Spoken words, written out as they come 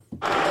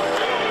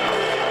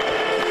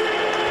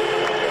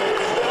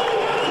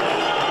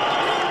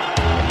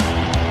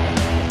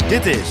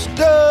Dit is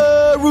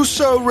de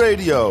Rousseau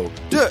Radio.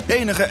 De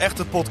enige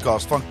echte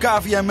podcast van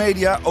KVM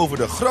Media over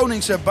de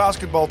Groningse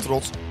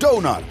basketbaltrots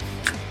Donar.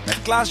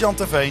 Met Klaas-Jan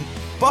Terveen,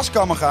 Bas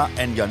Kammerga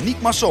en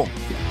Yannick Masson.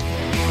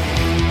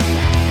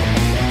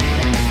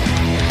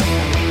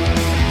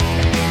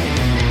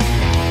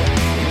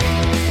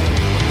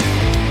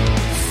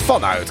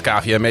 Vanuit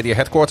KVM Media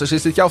Headquarters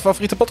is dit jouw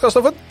favoriete podcast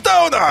over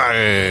Donar.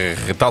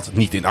 Dat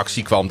niet in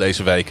actie kwam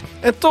deze week.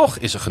 En toch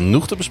is er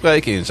genoeg te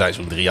bespreken in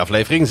seizoen 3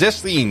 aflevering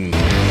 16.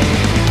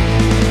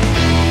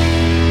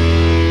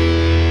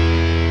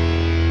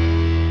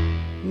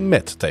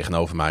 Met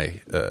tegenover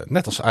mij,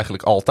 net als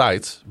eigenlijk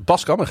altijd,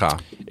 Bas Kammerga.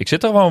 Ik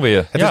zit er gewoon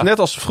weer. Het is net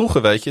als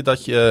vroeger, weet je,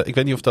 dat je, ik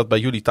weet niet of dat bij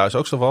jullie thuis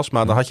ook zo was,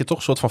 maar dan had je toch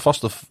een soort van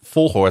vaste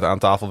volgorde aan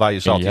tafel waar je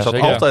zat. Ja, je zat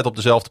zeker. altijd op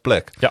dezelfde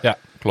plek. Ja,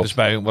 klopt.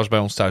 Was bij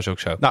ons thuis ook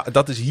zo. Nou,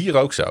 dat is hier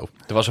ook zo.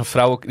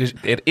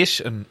 Er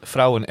is een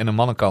vrouwen- en een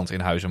mannenkant in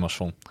Huizen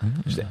Masson.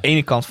 Dus de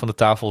ene kant van de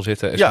tafel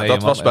zitten... Ja,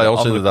 dat was bij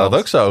ons inderdaad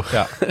ook zo.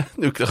 Ja.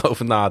 Nu ik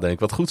erover nadenk,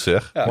 wat goed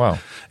zeg. Ja. Wauw.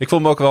 Ik voel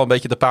me ook wel een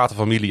beetje de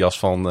paterfamilias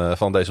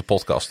van deze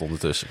podcast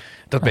ondertussen.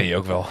 Dat ben je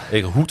ook wel.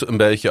 Ik hoed een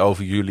beetje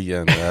over jullie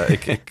en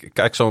ik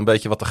kijk zo een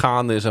beetje wat er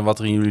gaande is en wat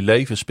er in jullie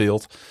leven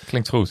speelt.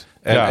 Klinkt goed.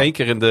 En Ja. 1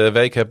 keer in de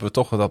week hebben we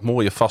toch dat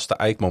mooie vaste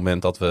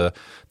eikmoment dat we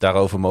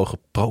daarover mogen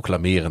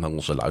proclameren naar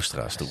onze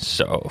luisteraars toe.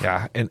 Zo.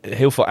 Ja, en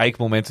heel veel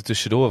eikmomenten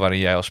tussendoor... waarin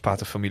jij als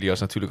paterfamilias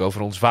natuurlijk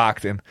over ons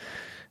waakt... en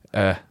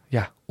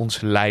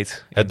ons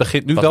leidt in Het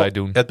begint, nu wat wel, wij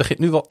doen. het begint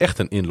nu wel echt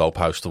een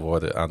inloophuis te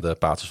worden aan de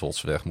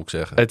Paterswoldsweg, moet ik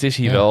zeggen. Het is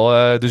hier Ja.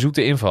 wel de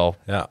zoete inval.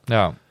 Ja.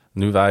 Ja.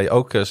 Nu wij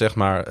ook,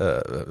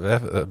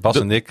 Bas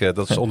en ik,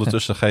 dat is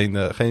ondertussen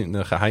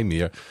geen geheim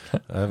meer.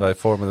 Wij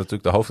vormen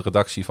natuurlijk de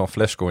hoofdredactie van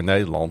Flashscore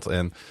Nederland.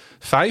 En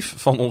 5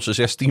 van onze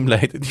 6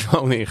 teamleden die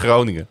wonen in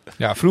Groningen.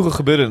 Ja, vroeger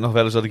gebeurde het nog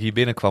wel eens dat ik hier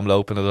binnenkwam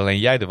lopen... en dat alleen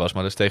jij er was.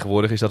 Maar dus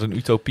tegenwoordig is dat een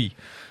utopie.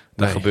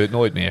 Dat Nee. gebeurt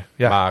nooit meer.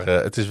 Ja. Maar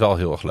het is wel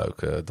heel erg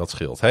leuk, dat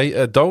scheelt.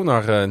 Hey,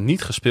 Donar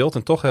niet gespeeld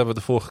en toch hebben we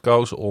ervoor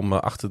gekozen om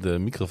achter de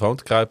microfoon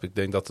te kruipen. Ik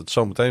denk dat het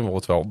zo meteen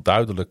wordt wel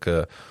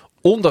duidelijk,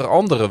 onder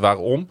andere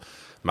waarom.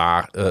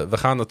 Maar we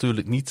gaan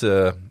natuurlijk niet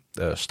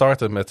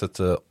starten met het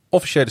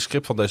officiële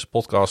script van deze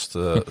podcast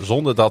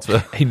zonder dat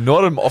we...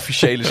 Enorm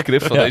officiële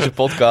script van deze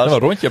podcast. We een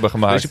rondje hebben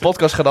gemaakt. Deze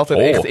podcast gaat altijd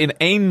echt in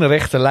één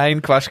rechte lijn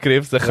qua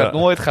script. Dat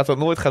gaat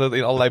het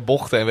in allerlei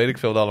bochten en weet ik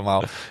veel wat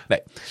allemaal.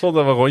 Nee.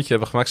 Zonder we een rondje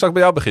hebben gemaakt. Zal ik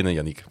bij jou beginnen,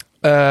 Yannick?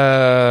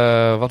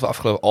 Wat we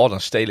afgelopen... Oh, dan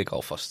steel ik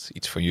alvast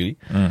iets van jullie.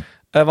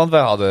 Want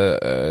wij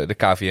hadden het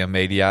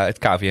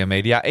KVM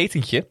Media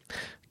etentje.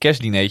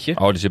 Kerstdineetje.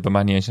 Oh, die zit bij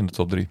mij niet eens in de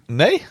top 3.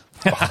 Nee?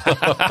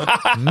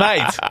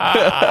 Meid.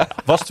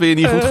 Was het weer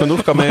niet goed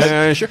genoeg,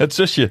 Kamersje? Het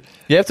zusje.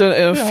 Je hebt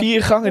een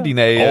 4 gangen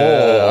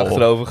diner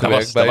achterover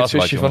gewerkt bij het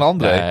zusje van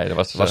André. Nee, dat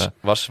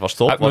Was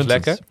top, was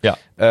lekker. Ja.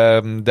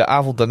 De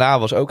avond daarna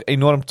was ook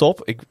enorm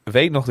top. Ik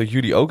weet nog dat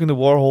jullie ook in de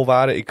Warhol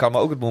waren. Ik kan me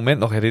ook het moment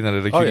nog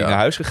herinneren dat jullie naar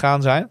huis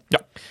gegaan zijn.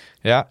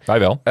 Ja. Wij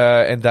wel.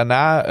 En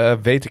daarna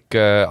weet ik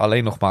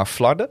alleen nog maar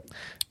Flarden.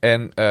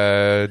 En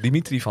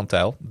Dimitri van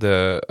Tuyl,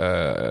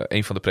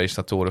 een van de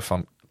presentatoren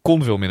van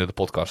Kon Veel Minder, de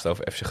podcast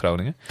over FC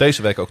Groningen.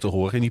 Deze week ook te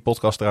horen in die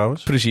podcast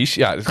trouwens. Precies,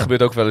 ja. Het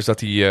gebeurt ook wel eens dat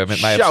hij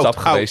met mij op stap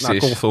geweest is.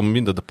 Kon Veel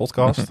Minder, de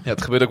podcast. Ja,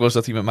 het gebeurt ook wel eens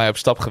dat hij met mij op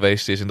stap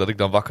geweest is en dat ik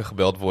dan wakker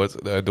gebeld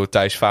word door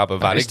Thijs Faber,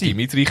 waar ik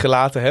Dimitri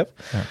gelaten heb.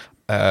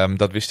 Ja.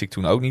 Dat wist ik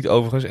toen ook niet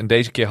overigens. En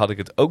deze keer had ik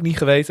het ook niet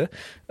geweten.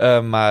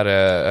 Maar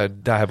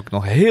daar heb ik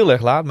nog heel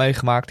erg laat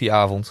meegemaakt die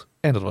avond.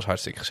 En dat was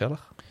hartstikke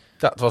gezellig.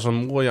 Ja, het was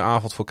een mooie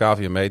avond voor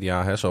KVM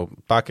Media. Hè. Zo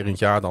een paar keer in het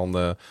jaar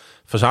dan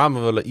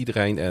verzamelen we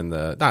iedereen.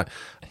 En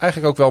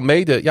eigenlijk ook wel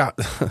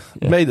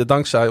mede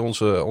dankzij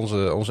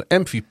onze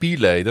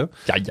MVP-leden.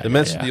 De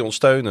mensen die ons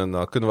steunen.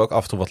 Dan kunnen we ook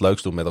af en toe wat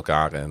leuks doen met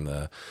elkaar.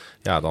 En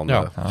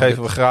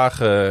geven we graag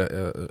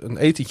een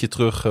etentje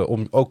terug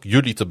om ook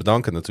jullie te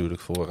bedanken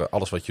natuurlijk voor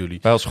alles wat jullie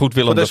wij als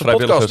goedwillende voor deze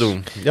podcast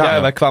vrijwilligers doen.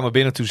 Ja, wij kwamen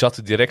binnen, toen zat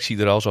de directie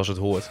er al zoals het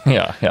hoort.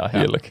 Ja,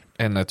 heerlijk.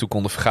 En toen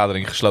kon de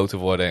vergadering gesloten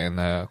worden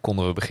en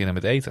konden we beginnen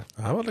met eten.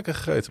 Wel lekker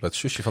gegeten met het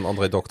zusje van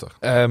André Dokter.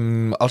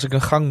 Als ik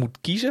een gang moet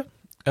kiezen,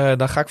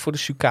 dan ga ik voor de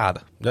sucade.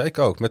 Ja, ik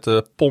ook. Met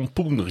de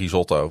pompoen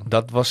risotto.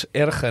 Dat was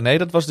erg... nee,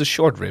 dat was de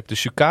short rib. De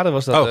sucade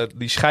was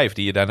die schijf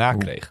die je daarna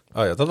kreeg.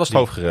 Oh ja, dat was het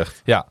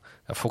hoofdgerecht. Ja,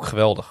 dat vond ik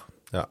geweldig.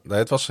 Ja, nee,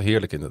 het was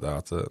heerlijk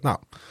inderdaad.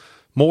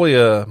 Mooi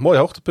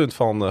hoogtepunt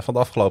van de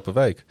afgelopen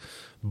week.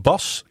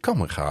 Bas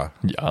Kammerga.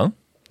 Ja.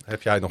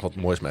 Heb jij nog wat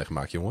moois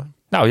meegemaakt, jongen?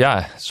 Nou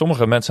ja,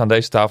 sommige mensen aan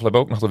deze tafel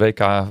hebben ook nog de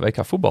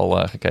WK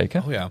voetbal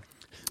gekeken. Oh ja.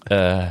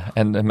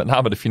 En met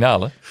name de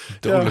finale.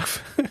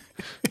 Dodelijk.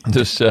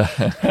 Dus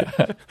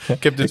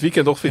ik heb dit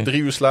weekend ongeveer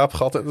 3 uur slaap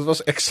gehad. En dat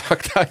was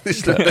exact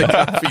tijdens de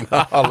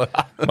WK-finale.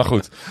 Maar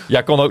goed,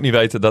 jij kon ook niet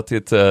weten dat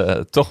dit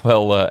toch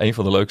wel een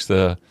van de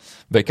leukste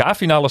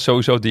WK-finales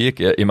sowieso die ik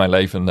in mijn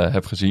leven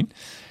heb gezien.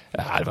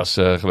 Ja, het was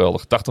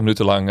geweldig. 80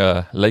 minuten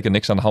lang leek er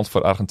niks aan de hand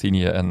voor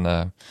Argentinië.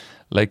 En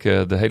leek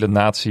de hele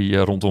natie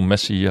rondom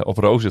Messi op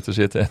rozen te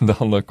zitten. En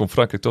dan komt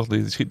Frankrijk toch,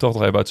 die schiet toch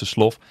nog even uit zijn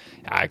slof.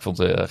 Ja, ik vond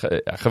het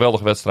een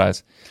geweldige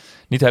wedstrijd.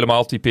 Niet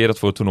helemaal typerend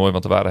voor het toernooi,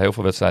 want er waren heel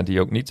veel wedstrijden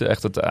die ook niet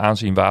echt het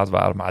aanzien waard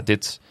waren. Maar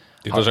dit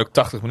Dit was ook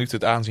 80 minuten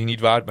het aanzien niet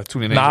waard, maar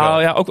toen ineens Nou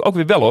wel. ja, ook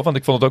weer wel hoor. Want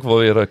ik vond het ook wel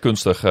weer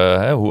kunstig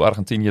hoe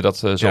Argentinië dat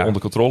zo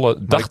onder controle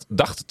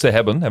dacht te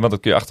hebben. Want dat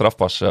kun je achteraf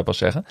pas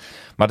zeggen.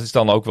 Maar het is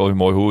dan ook wel weer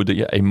mooi hoe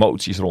de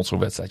emoties rond zo'n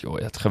wedstrijd. Joh,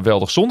 het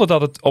geweldig. Zonder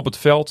dat het op het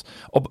veld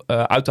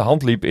uit de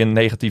hand liep in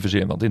negatieve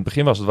zin. Want in het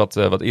begin was het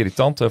wat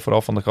irritant.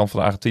 Vooral van de kant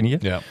van Argentinië.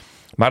 Ja.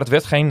 Maar het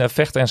werd geen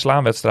vechten- en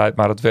slaanwedstrijd.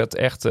 Maar het werd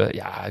echt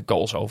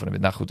goals over en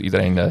weer. Nou goed,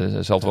 iedereen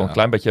zal het wel een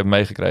klein beetje hebben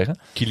meegekregen.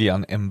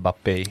 Kylian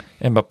Mbappé.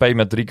 Mbappé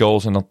met 3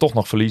 goals en dan toch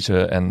nog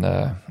verliezen. En,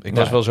 ik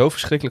was wel zo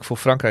verschrikkelijk voor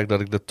Frankrijk dat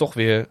ik dat toch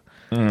weer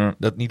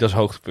dat niet als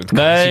hoogtepunt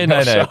kan zien.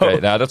 Nee. Okay.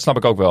 Nou, dat snap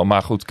ik ook wel.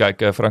 Maar goed,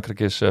 kijk, Frankrijk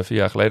is 4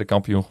 jaar geleden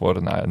kampioen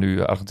geworden. Nou,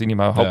 nu Argentinië.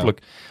 Maar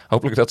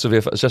hopelijk dat ze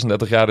weer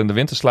 36 jaar in de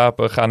winterslaap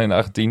gaan in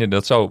Argentinië.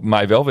 Dat zou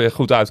mij wel weer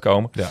goed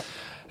uitkomen.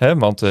 Ja.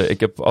 Want ik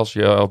heb, als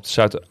je op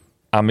het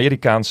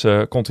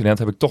Amerikaanse continent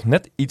heb ik toch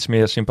net iets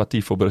meer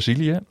sympathie voor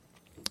Brazilië.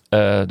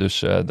 Dat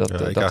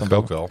dan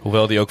ook wel.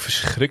 Hoewel die ook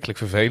verschrikkelijk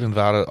vervelend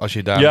waren als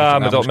je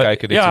daar moest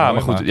kijken.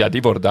 Maar goed,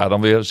 die worden daar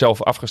dan weer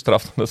zelf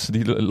afgestraft omdat ze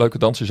die leuke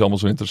dansjes allemaal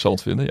zo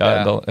interessant vinden.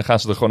 En dan gaan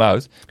ze er gewoon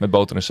uit met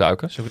boter en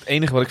suiker. Dat is ook het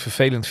enige wat ik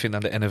vervelend vind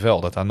aan de NFL.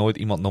 Dat daar nooit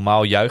iemand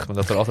normaal juicht, maar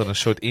dat er altijd een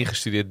soort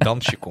ingestudeerd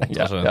dansje komt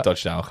als er een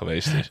touchdown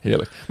geweest is.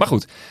 Heerlijk. Maar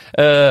goed,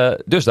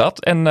 dus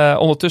dat. En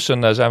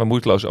ondertussen zijn we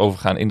moeiteloos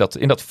overgegaan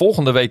in dat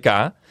volgende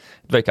WK.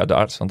 Het WK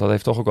darts, want dat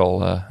heeft toch ook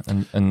al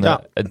een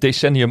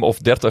decennium of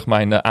 30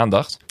 mijn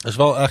aandacht. Dat is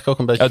wel eigenlijk ook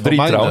een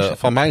beetje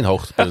van mijn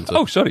hoogtepunten.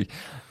 Oh, sorry.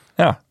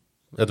 Ja.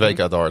 Het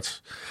WK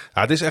darts.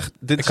 Ja, het is echt,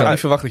 ik had niet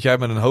verwacht dat jij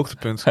met een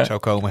hoogtepunt zou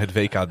komen, het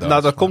WK darts.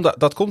 Nou,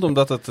 dat komt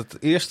omdat het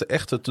eerste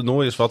echte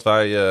toernooi is wat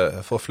wij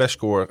voor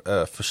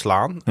Flashscore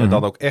verslaan. En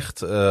dan ook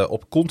echt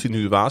op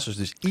continue basis.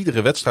 Dus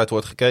iedere wedstrijd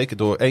wordt gekeken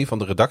door een van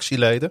de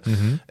redactieleden.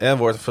 En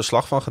wordt een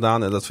verslag van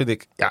gedaan. En dat vind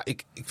ik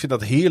vind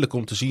dat heerlijk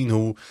om te zien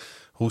hoe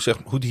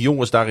die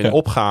jongens daarin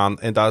opgaan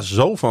en daar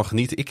zo van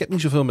genieten. Ik heb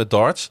niet zoveel met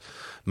darts,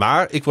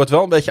 maar ik word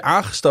wel een beetje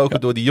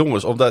aangestoken door die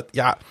jongens. Omdat,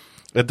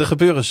 er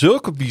gebeuren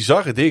zulke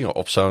bizarre dingen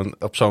op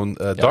zo'n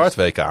dart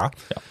WK. Ja.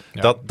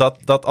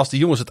 Dat als die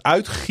jongens het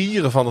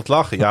uitgieren van het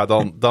lachen,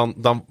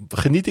 dan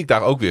geniet ik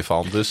daar ook weer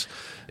van. Dus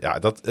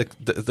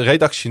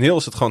redactioneel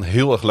is het gewoon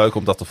heel erg leuk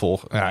om dat te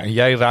volgen. Ja, en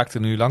jij raakte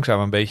nu langzaam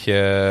een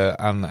beetje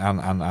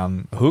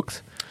aan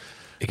hooked.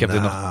 Ik heb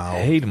er nog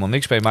helemaal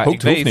niks mee. Maar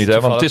ik weet niet, hè?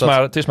 Want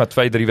het is maar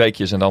 2-3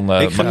 weekjes en dan mag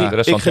de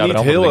rest van het jaar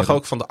geniet heel erg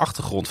ook van de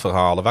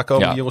achtergrondverhalen. Waar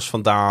komen die jongens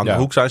vandaan? Ja.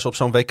 Hoe zijn ze op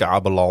zo'n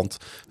WK beland?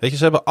 Weet je,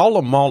 ze hebben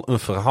allemaal een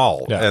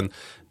verhaal. Ja. En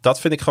dat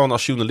vind ik gewoon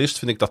als journalist,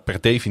 vind ik dat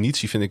per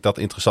definitie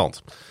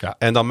interessant. Ja.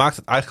 En dan maakt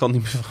het eigenlijk al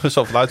niet meer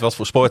zoveel uit wat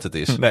voor sport het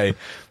is. Nee,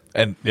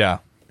 en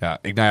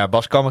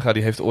Bas Kammerga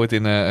die heeft ooit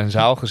in een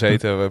zaal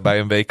gezeten bij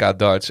een WK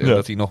darts. En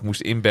dat hij nog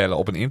moest inbellen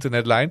op een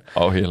internetlijn.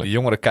 Oh, heerlijk. De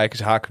jongere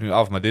kijkers haken nu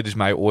af. Maar dit is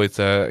mij ooit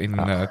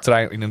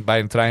bij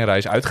een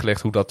treinreis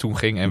uitgelegd hoe dat toen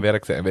ging en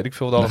werkte. En weet ik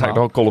veel dan. Daar ga ik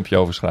nog een kolompje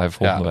over schrijven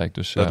volgende week.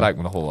 Dus, dat lijkt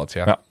me nog wel wat,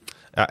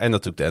 Ja, en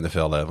natuurlijk de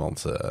NFL, hè,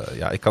 want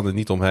ik kan er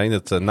niet omheen.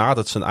 Het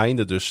nadert zijn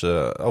einde, dus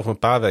over een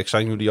paar weken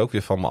zijn jullie ook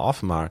weer van me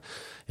af. Maar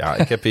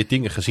ik heb weer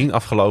dingen gezien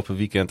afgelopen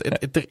weekend.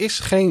 Er is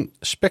geen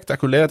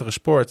spectaculairdere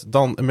sport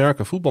dan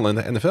American football en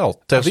de NFL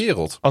ter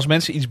wereld. Als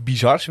mensen iets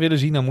bizars willen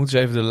zien, dan moeten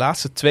ze even de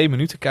laatste 2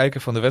 minuten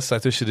kijken van de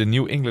wedstrijd tussen de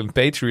New England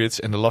Patriots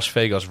en de Las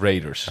Vegas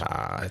Raiders.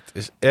 Ja, het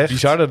is echt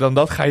bizarder dan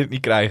dat ga je het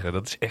niet krijgen.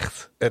 Dat is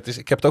echt.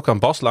 Ik heb het ook aan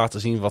Bas laten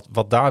zien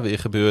wat daar weer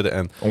gebeurde.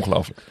 En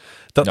ongelooflijk.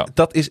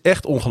 Dat is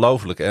echt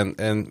ongelooflijk.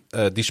 En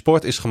die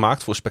sport is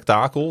gemaakt voor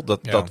spektakel.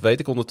 Dat weet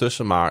ik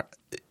ondertussen. Maar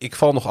ik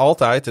val nog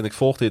altijd, en ik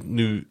volg dit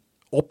nu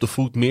op de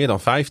voet meer dan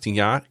 15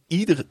 jaar.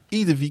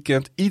 Ieder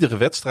weekend, iedere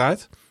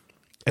wedstrijd.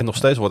 En nog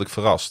steeds word ik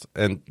verrast.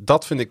 En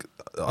dat vind ik,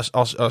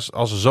 als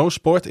er zo'n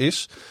sport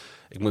is.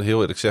 Ik moet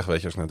heel eerlijk zeggen,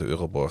 weet je, als ik naar de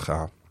Euroborg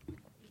ga.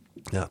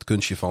 Ja, het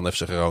kunstje van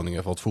FC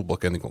Groningen, van het voetbal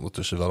ken ik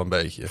ondertussen wel een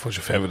beetje. Voor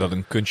zover we dat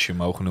een kunstje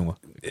mogen noemen.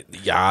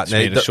 Ja,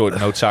 nee, een soort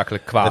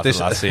noodzakelijk kwaad de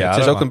laatste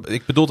jaren. Het is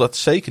ik bedoel dat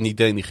zeker niet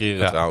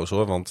denigreren trouwens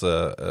hoor. Want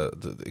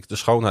de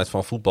schoonheid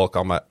van voetbal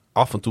kan mij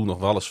af en toe nog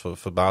wel eens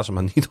verbazen.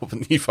 Maar niet op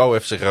het niveau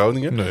FC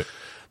Groningen. Nee.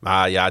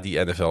 Maar die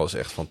NFL is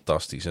echt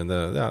fantastisch. En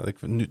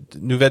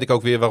nu weet ik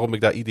ook weer waarom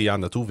ik daar ieder jaar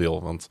naartoe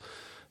wil. Want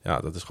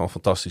dat is gewoon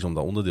fantastisch om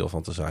daar onderdeel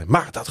van te zijn.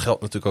 Maar dat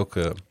geldt natuurlijk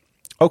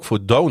ook voor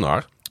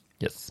Donar.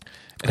 Yes.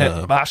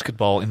 En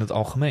basketbal in het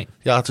algemeen.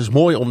 Ja, het is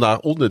mooi om daar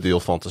onderdeel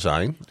van te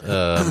zijn.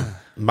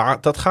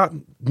 Maar dat gaat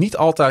niet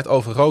altijd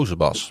over rozen,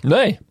 Bas.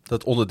 Nee.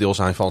 Dat onderdeel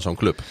zijn van zo'n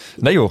club.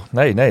 Nee joh,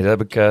 nee. Daar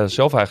heb ik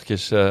zelf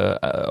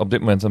eigenlijk op dit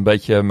moment een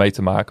beetje mee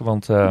te maken.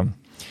 Want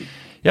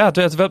het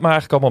werd me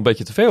eigenlijk allemaal een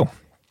beetje te veel.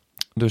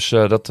 Dus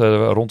dat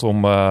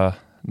rondom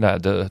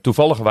de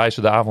toevallige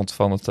wijze de avond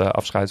van het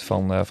afscheid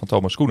van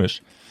Thomas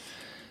Schoenis.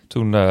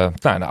 Toen,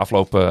 na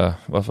afloop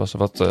was er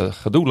wat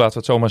gedoe, laten we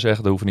het zo maar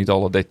zeggen. Er hoeven niet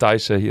alle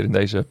details hier in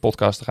deze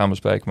podcast te gaan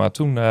bespreken. Maar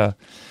toen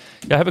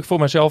heb ik voor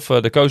mezelf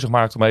de keuze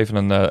gemaakt om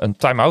even een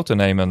time-out te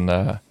nemen.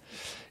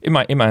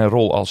 In mijn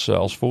rol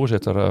als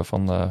voorzitter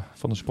van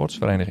de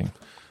sportsvereniging.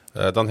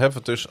 Dan hebben we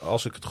het dus,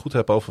 als ik het goed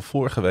heb, over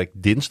vorige week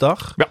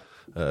dinsdag. Ja.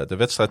 De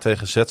wedstrijd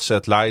tegen ZZ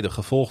Leiden,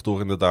 gevolgd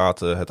door inderdaad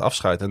het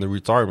afscheid en de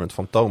retirement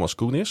van Thomas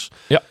Koenis.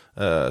 Ja.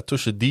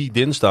 Tussen die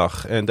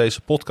dinsdag en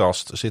deze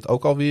podcast zit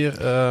ook alweer...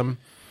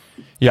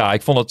 Ja,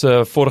 ik vond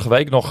het vorige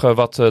week nog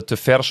wat te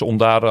vers om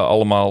daar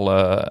allemaal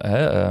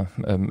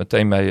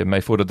meteen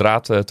mee voor de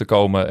draad te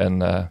komen.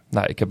 En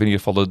ik heb in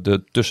ieder geval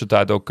de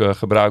tussentijd ook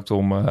gebruikt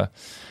om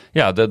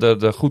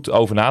er goed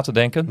over na te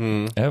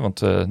denken.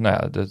 Want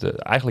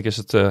eigenlijk is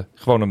het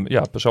gewoon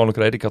een persoonlijke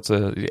reden. Ik had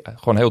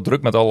gewoon heel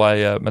druk met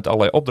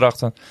allerlei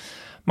opdrachten.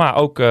 Maar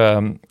ook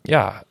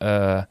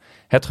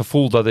het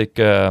gevoel dat ik...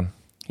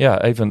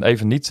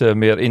 even niet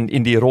meer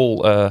in die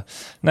rol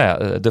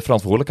de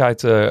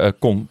verantwoordelijkheid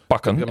kon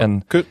pakken.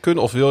 Ja, kun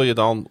of wil je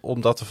dan,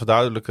 om dat te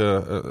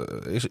verduidelijken,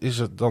 is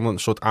het dan een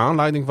soort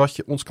aanleiding wat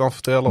je ons kan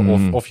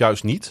vertellen of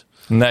juist niet?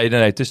 Nee.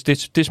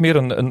 Het is meer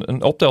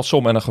een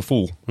optelsom en een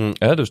gevoel.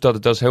 Dus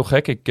dat is heel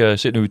gek. Ik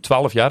zit nu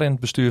 12 jaar in het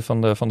bestuur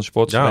van de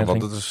sportvereniging. Ja,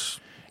 want dat is...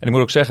 En ik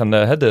moet ook zeggen,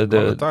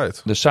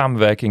 de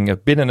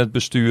samenwerking binnen het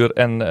bestuur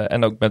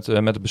en ook met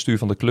het bestuur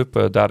van de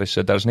club, daar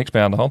is niks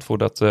mee aan de hand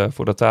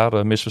voordat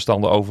daar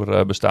misverstanden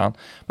over bestaan.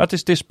 Maar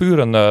het is puur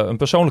een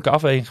persoonlijke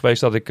afweging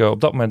geweest dat ik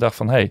op dat moment dacht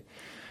van,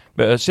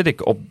 zit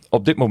ik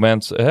op dit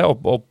moment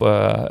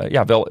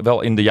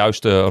wel in de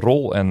juiste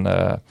rol. En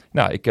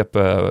ik heb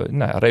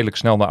redelijk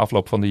snel na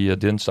afloop van die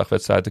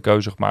dinsdagwedstrijd de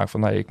keuze gemaakt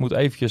van ik moet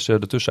eventjes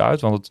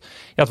ertussenuit. Want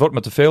het wordt me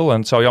te veel en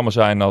het zou jammer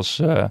zijn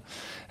als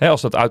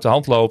dat uit de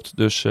hand loopt.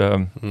 Dus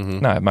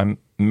mijn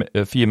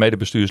 4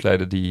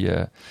 medebestuursleden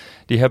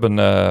die hebben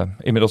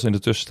inmiddels in de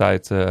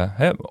tussentijd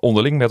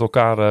onderling met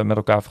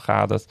elkaar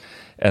vergaderd.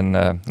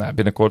 En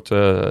binnenkort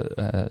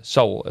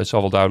zal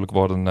wel duidelijk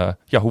worden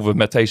hoe we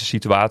met deze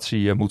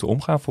situatie moeten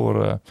omgaan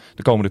voor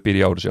de komende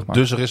periode, zeg maar.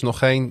 Dus er is nog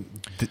geen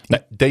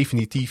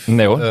definitief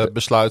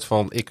besluit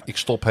van ik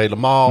stop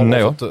helemaal.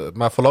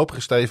 Maar voorlopig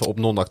is het even op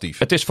non-actief.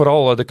 Het is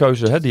vooral de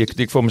keuze die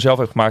ik voor mezelf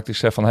heb gemaakt. Ik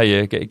zeg van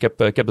ik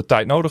heb de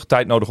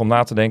tijd nodig om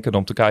na te denken,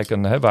 om te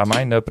kijken waar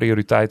mijn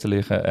prioriteiten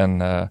liggen. En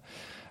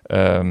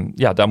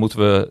daar moeten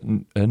we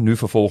nu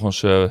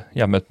vervolgens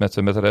met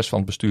de rest van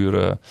het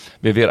bestuur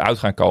weer uit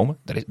gaan komen.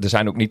 Er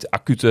zijn ook niet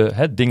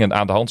acute dingen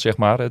aan de hand, zeg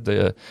maar.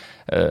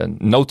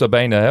 Nota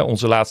bene,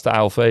 onze laatste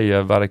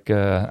ALV, waar ik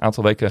een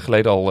aantal weken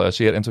geleden al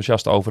zeer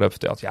enthousiast over heb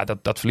verteld. Ja,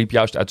 dat verliep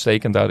juist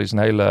uitstekend. Daar is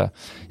er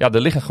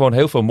liggen gewoon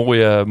heel veel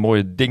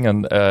mooie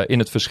dingen in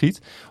het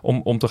verschiet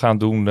om te gaan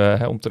doen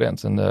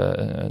omtrent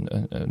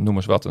noem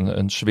eens wat,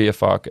 een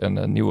sfeervak en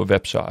een nieuwe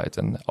website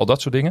en al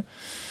dat soort dingen.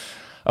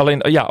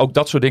 Alleen, ook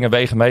dat soort dingen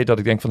wegen mee dat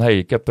ik denk van,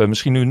 ik heb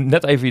misschien nu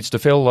net even iets te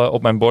veel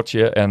op mijn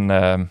bordje. En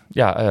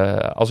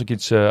als ik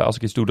iets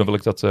doe, dan wil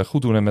ik dat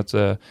goed doen en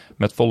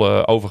met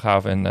volle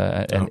overgave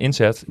en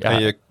inzet.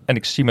 Ja, en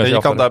ik zie mezelf...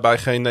 En je kan daarbij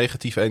geen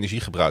negatieve energie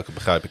gebruiken,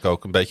 begrijp ik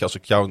ook. Een beetje als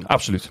ik jou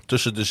absoluut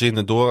tussen de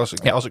zinnen door...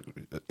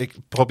 Ik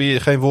probeer je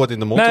geen woord in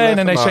de mond te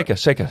leggen. Nee, maar...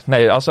 zeker.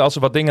 Nee, als er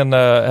wat dingen...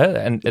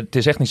 en het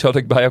is echt niet zo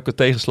dat ik bij elke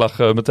tegenslag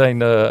meteen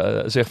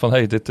zeg van...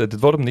 dit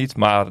wordt hem niet.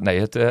 Maar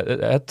nee,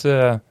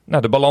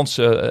 de balans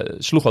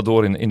sloeg wat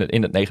door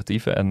in het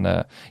negatieve.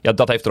 En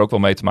dat heeft er ook wel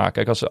mee te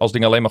maken. Kijk, als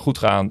dingen alleen maar goed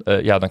gaan...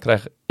 dan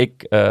krijg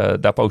ik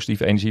daar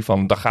positieve energie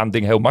van. Dan gaan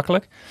dingen heel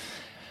makkelijk.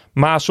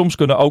 Maar soms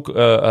kunnen ook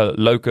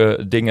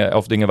leuke dingen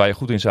of dingen waar je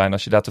goed in zijn,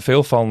 als je daar te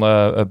veel van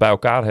bij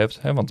elkaar hebt.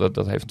 Want dat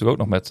heeft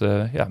natuurlijk ook nog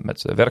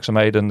met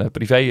werkzaamheden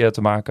privé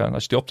te maken. En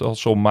als je die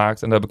optelsom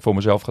maakt, en dat heb ik voor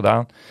mezelf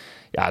gedaan,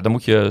 dan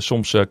moet je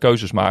soms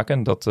keuzes maken.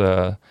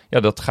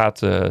 En dat gaat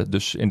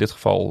dus in dit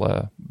geval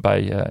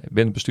binnen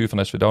het bestuur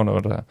van SV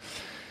Donor.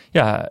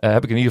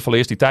 Heb ik in ieder geval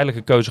eerst die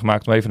tijdelijke keuze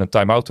gemaakt om even een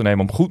time-out te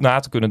nemen. Om goed na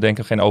te kunnen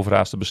denken, geen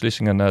overhaaste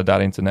beslissingen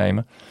daarin te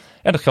nemen.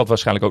 En dat geldt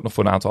waarschijnlijk ook nog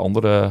voor een aantal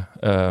andere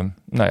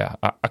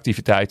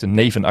activiteiten,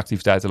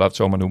 nevenactiviteiten, laat het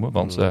zo maar noemen.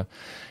 Want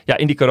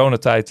in die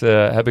coronatijd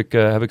heb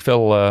ik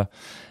veel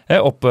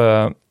op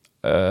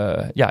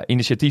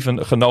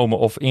initiatieven genomen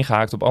of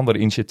ingehaakt op andere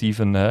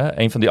initiatieven.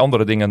 Een van die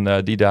andere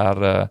dingen die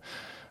daar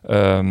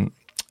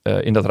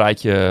in dat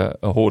rijtje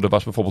hoorde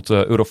was bijvoorbeeld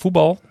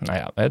Eurovoetbal.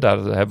 Daar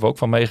hebben we ook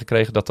van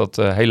meegekregen dat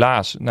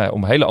helaas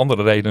om hele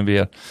andere redenen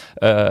weer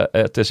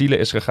ter ziele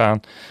is gegaan.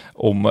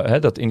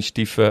 Dat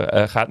initiatief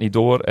gaat niet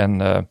door.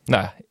 En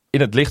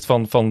in het licht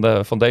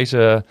van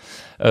deze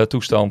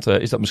toestand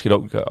is dat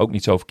misschien ook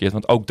niet zo verkeerd.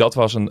 Want ook dat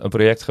was een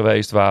project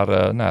geweest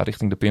waar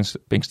richting de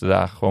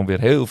Pinksterdagen gewoon weer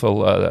heel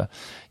veel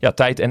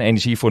tijd en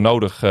energie voor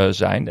nodig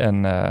zijn.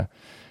 En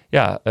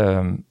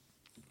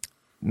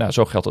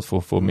zo geldt het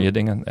voor meer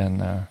dingen.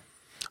 En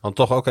dan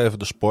toch ook even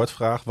de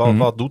sportvraag.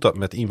 Wat doet dat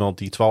met iemand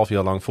die 12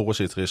 jaar lang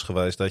voorzitter is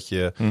geweest? Dat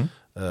je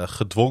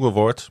gedwongen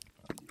wordt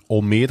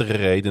om meerdere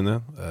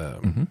redenen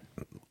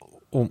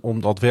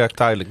om dat werk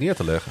tijdelijk neer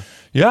te leggen?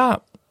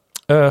 Ja,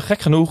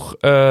 gek genoeg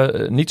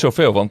niet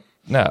zoveel. Want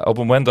op het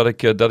moment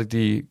dat ik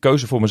die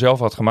keuze voor mezelf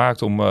had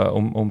gemaakt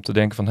om te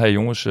denken van...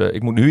 jongens,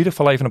 ik moet nu in ieder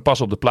geval even een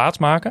pas op de plaats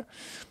maken.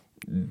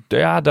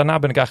 Daarna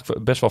ben ik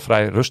eigenlijk best wel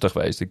vrij rustig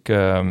geweest.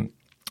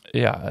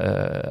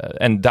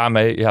 En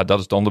daarmee, dat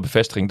is dan de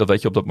bevestiging. Dat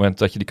weet je op dat moment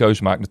dat je die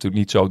keuze maakt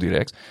natuurlijk niet zo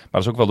direct. Maar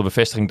dat is ook wel de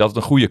bevestiging dat het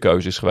een goede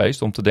keuze is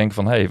geweest. Om te denken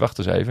van, wacht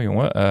eens even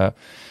jongen.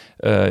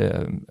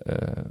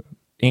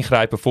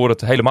 ingrijpen voor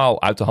het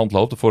helemaal uit de hand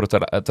loopt, of voor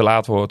het te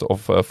laat wordt,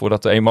 of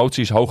voordat de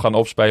emoties hoog gaan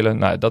opspelen.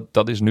 Nou,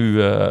 dat is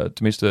nu,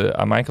 tenminste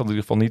aan mijn kant in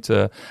ieder geval,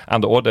 niet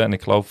aan de orde. En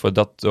ik geloof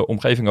dat de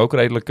omgeving ook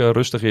redelijk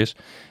rustig is.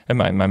 En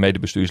mijn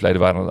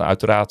medebestuursleden waren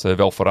uiteraard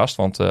wel verrast,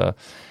 want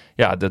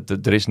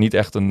er is niet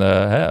echt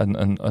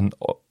een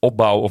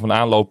opbouw of een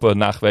aanloop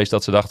na geweest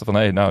dat ze dachten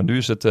van nou, nu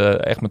is het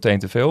echt meteen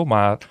te veel.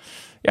 Maar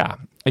ja,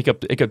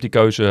 ik heb die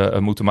keuze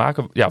moeten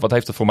maken. Ja, wat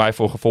heeft het voor mij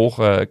voor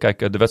gevolgen?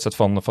 Kijk, de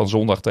wedstrijd van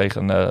zondag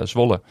tegen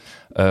Zwolle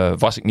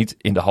was ik niet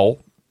in de hal.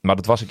 Maar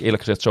dat was ik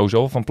eerlijk gezegd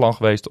sowieso van plan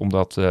geweest.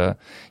 Omdat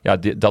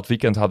dat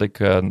weekend had ik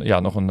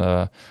nog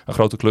een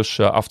grote klus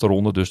af te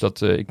ronden. Dus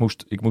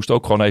ik moest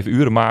ook gewoon even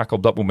uren maken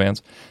op dat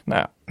moment.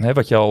 Nou ja,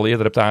 wat je al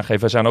eerder hebt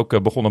aangegeven. We zijn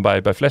ook begonnen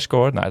bij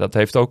Flashscore. Nou, dat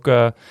heeft ook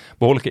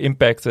behoorlijke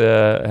impact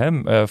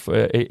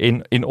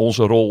in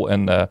onze rol.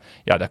 En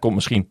daar komt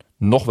misschien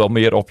nog wel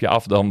meer op je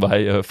af dan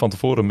wij van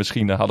tevoren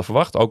misschien hadden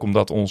verwacht. Ook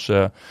omdat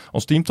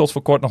ons team tot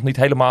voor kort nog niet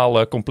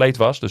helemaal compleet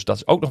was. Dus dat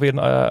is ook nog weer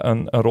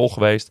een rol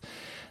geweest.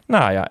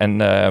 Nou ja,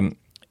 en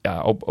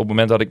op het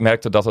moment dat ik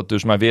merkte dat het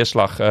dus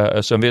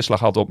zijn weerslag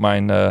had op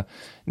mijn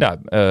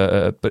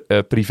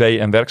privé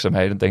en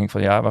werkzaamheden, denk ik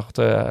van wacht,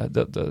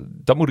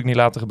 dat moet ik niet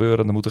laten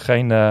gebeuren. Er moeten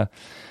geen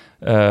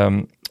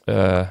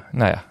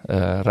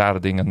rare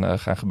dingen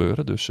gaan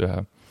gebeuren. Dus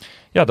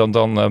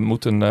dan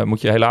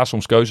moet je helaas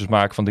soms keuzes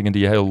maken van dingen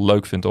die je heel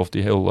leuk vindt of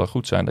die heel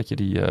goed zijn. Dat je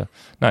die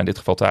in dit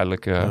geval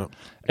tijdelijk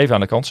even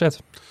aan de kant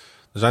zet.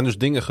 Er zijn dus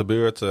dingen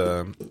gebeurd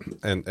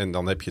en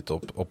dan heb je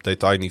het op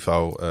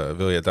detailniveau,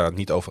 wil je daar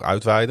niet over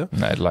uitweiden.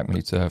 Nee, dat lijkt me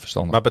niet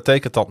verstandig. Maar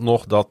betekent dat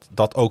nog dat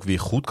dat ook weer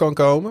goed kan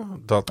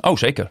komen?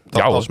 Zeker.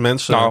 Dat als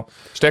mensen... Nou,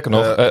 sterker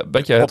nog...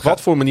 op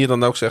wat voor manier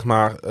dan ook, zeg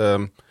maar,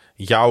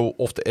 jou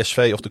of de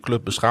SV of de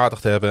club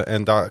beschadigd hebben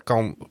en daar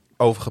kan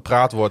over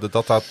gepraat worden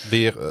dat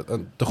weer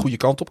de goede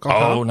kant op kan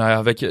gaan? Oh, nou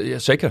ja, weet je,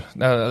 zeker.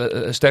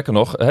 Sterker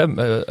nog,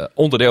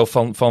 onderdeel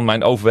van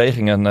mijn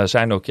overwegingen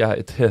zijn ook,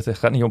 het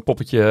gaat niet om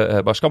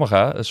poppetje Bas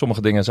Kammerga.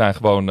 Sommige dingen zijn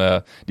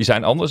gewoon, die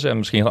zijn anders en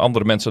misschien gaan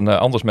andere mensen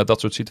anders met dat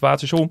soort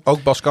situaties om.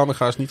 Ook Bas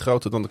Kammerga is niet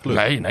groter dan de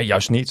club. Nee,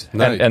 juist niet.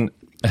 Nee.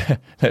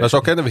 Maar zo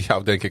kennen we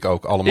jou denk ik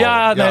ook allemaal.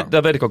 Ja, nee,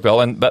 dat weet ik ook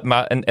wel.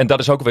 En dat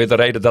is ook weer de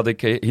reden dat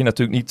ik hier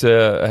natuurlijk niet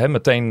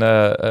meteen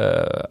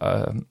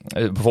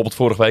bijvoorbeeld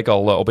vorige week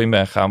al op in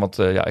ben gegaan. Want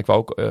ik wou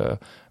ook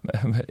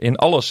in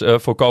alles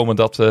voorkomen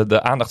dat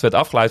de aandacht werd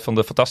afgeleid van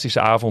de fantastische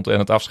avond en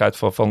het afscheid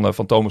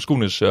van Thomas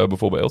Koenens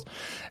bijvoorbeeld.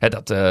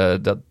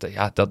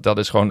 Dat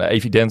is gewoon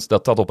evident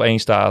dat dat op één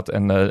staat.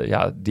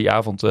 En die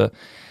avond...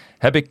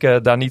 heb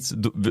ik daar niet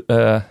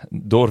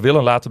door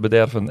willen laten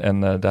bederven.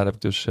 En daar heb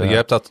ik dus...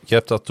 Je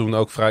hebt dat toen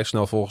ook vrij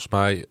snel volgens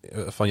mij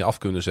van je af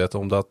kunnen zetten.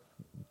 Omdat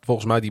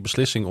volgens mij die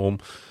beslissing om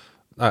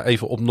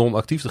even op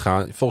non-actief te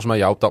gaan, volgens mij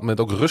jou op dat moment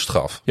ook rust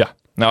gaf. Ja,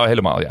 nou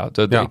helemaal ja.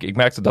 Ik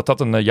merkte dat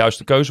dat een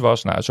juiste keuze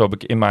was. Nou, zo heb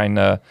ik in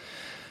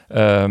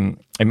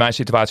mijn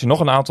situatie nog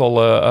een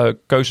aantal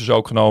keuzes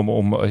ook genomen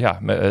om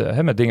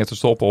met dingen te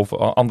stoppen of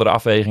andere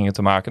afwegingen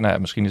te maken. Nou,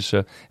 misschien is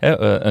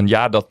een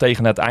jaar dat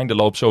tegen het einde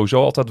loopt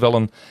sowieso altijd wel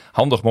een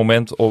handig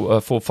moment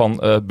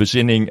van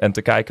bezinning en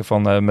te kijken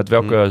van met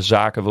welke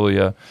zaken wil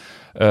je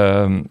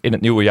in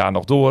het nieuwe jaar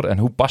nog door en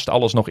hoe past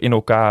alles nog in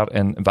elkaar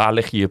en waar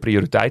leg je je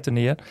prioriteiten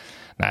neer.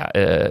 Nou,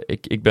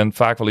 ik ben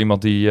vaak wel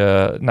iemand die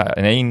in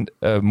één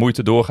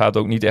moeite doorgaat.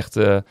 Ook niet echt...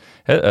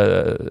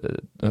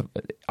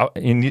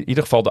 in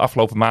ieder geval de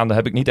afgelopen maanden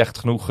heb ik niet echt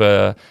genoeg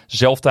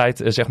zelftijd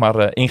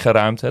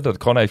ingeruimd. Dat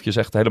ik gewoon eventjes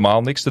echt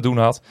helemaal niks te doen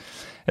had.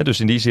 Dus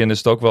in die zin is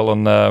het ook wel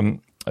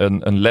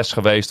een les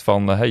geweest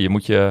van... je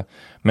moet je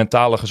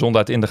mentale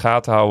gezondheid in de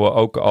gaten houden.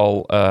 Ook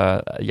al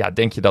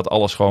denk je dat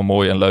alles gewoon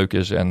mooi en leuk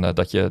is. En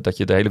dat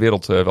je de hele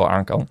wereld wel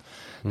aan kan.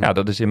 Ja,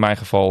 dat is in mijn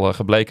geval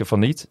gebleken van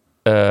niet.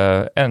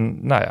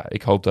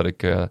 Ik hoop dat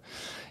ik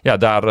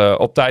daar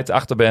op tijd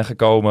achter ben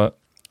gekomen.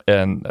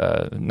 En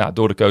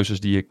door de keuzes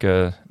die ik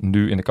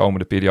nu in de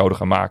komende periode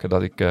ga maken,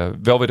 dat ik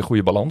wel weer de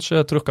goede balans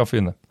terug kan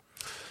vinden.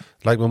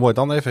 Lijkt me mooi.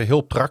 Dan even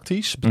heel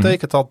praktisch.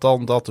 Betekent dat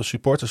dan dat de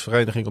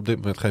supportersvereniging op dit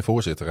moment geen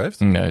voorzitter heeft?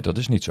 Nee, dat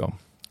is niet zo.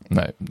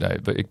 Nee,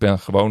 ik ben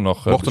gewoon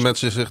nog... Mochten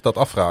mensen zich dat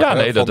afvragen? Ja,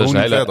 nee, dat is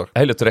een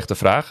hele terechte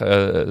vraag.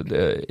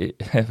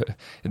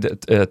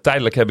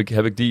 Tijdelijk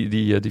heb ik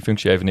die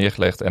functie even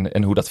neergelegd.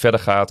 En hoe dat verder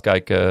gaat,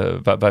 kijk,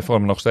 wij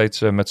vormen nog steeds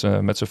met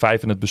z'n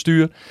vijf in het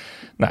bestuur.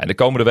 Nou, in de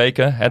komende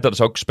weken, dat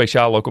is ook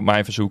speciaal ook op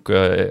mijn verzoek.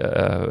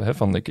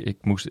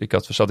 Ik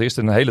zat eerst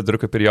in een hele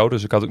drukke periode,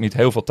 dus ik had ook niet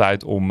heel veel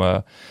tijd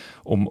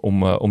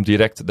om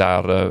direct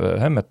daar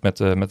met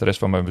de rest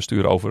van mijn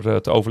bestuur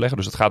over te overleggen.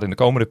 Dus dat gaat in de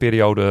komende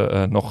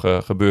periode nog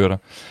gebeuren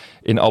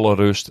in alle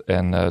rust.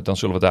 En dan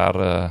zullen we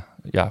daar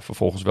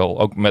vervolgens wel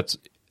ook met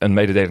een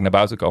mededeling naar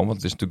buiten komen.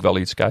 Want het is natuurlijk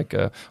wel iets, kijk,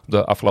 op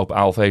de afgelopen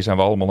ALV zijn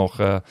we allemaal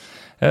nog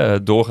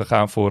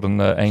doorgegaan voor een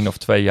 1 of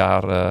 2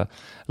 jaar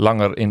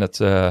langer in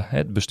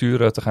het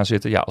bestuur te gaan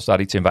zitten. Ja, als daar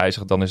iets in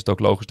wijzigt, dan is het ook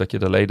logisch dat je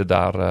de leden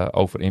daarover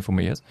over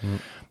informeert.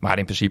 Maar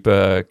in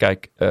principe,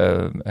 kijk,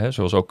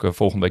 zoals ook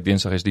volgende week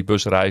dinsdag is die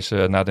busreis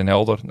naar Den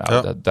Helder.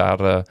 Nou,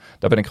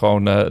 daar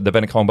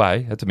ben ik gewoon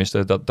bij.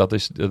 Tenminste, dat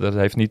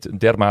heeft niet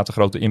dermate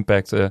grote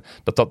impact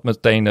dat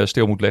meteen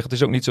stil moet liggen. Het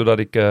is ook niet zo dat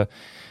ik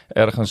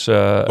ergens...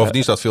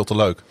 Bovendien is dat veel te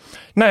leuk.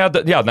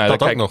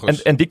 Kijk, nog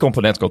eens. En die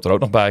component komt er ook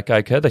nog bij.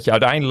 Kijk, dat je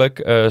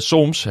uiteindelijk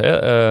soms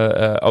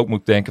ook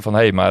moet denken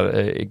van... maar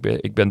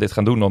ik ben dit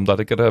gaan doen omdat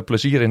ik er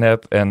plezier in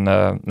heb. En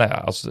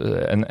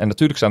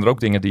natuurlijk zijn er ook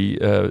dingen die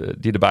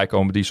erbij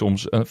komen... die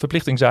soms een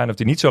verplichting zijn of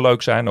die niet zo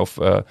leuk zijn... of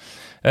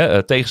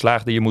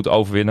tegenslagen die je moet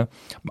overwinnen.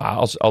 Maar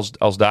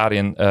als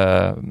daarin...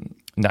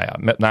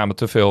 met name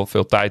te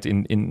veel tijd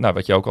in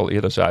wat je ook al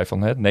eerder zei,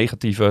 van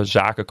negatieve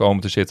zaken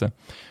komen te zitten.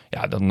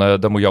 Ja,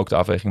 dan moet je ook de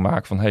afweging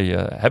maken van,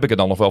 heb ik er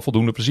dan nog wel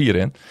voldoende plezier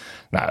in?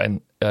 Nou,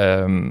 en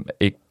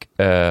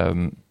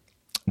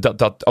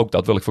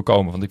dat wil ik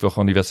voorkomen, want ik wil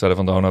gewoon die wedstrijden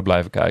van Donar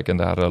blijven kijken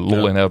en daar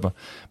lol in hebben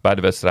bij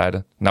de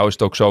wedstrijden. Nou is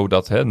het ook zo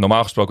dat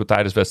normaal gesproken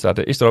tijdens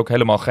wedstrijden is er ook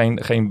helemaal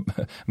geen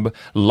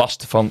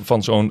last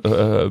van zo'n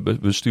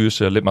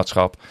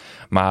bestuurslidmaatschap.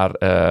 Maar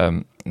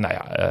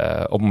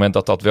op het moment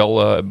dat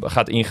wel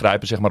gaat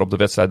ingrijpen, zeg maar op de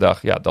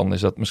wedstrijddag, ja, dan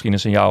is dat misschien een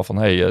signaal van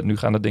nu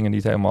gaan de dingen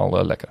niet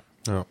helemaal lekker.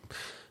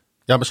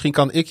 Ja, misschien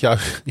kan ik jou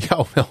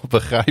wel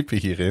begrijpen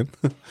hierin.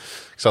 Ik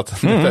zat er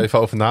net even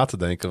over na te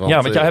denken.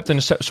 Want jij hebt in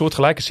een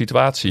soortgelijke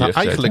situatie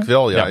gezeten. Eigenlijk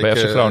wel, ja. Bij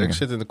FC Groningen. Ik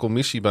zit in de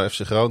commissie bij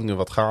FC Groningen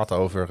wat gaat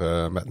over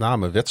met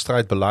name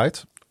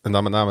wedstrijdbeleid. En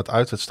dan met name het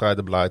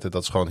uitwedstrijdenbeleid.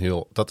 Dat is gewoon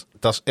heel... Dat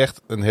is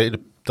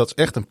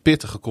echt een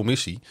pittige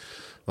commissie.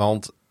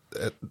 Want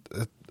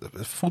het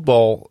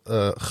voetbal,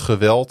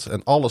 geweld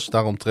en alles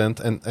daaromtrent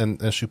en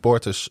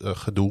supporters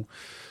gedoe...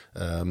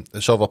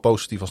 zowel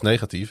positief als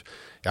negatief.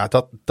 Ja,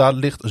 daar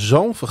ligt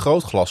zo'n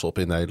vergrootglas op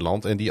in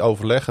Nederland. En die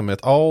overleggen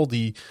met al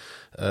die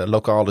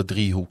lokale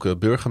driehoeken,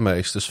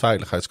 burgemeesters,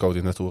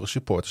 veiligheidscoördinatoren,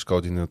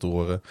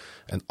 supporterscoördinatoren.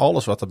 En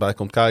alles wat erbij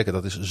komt kijken,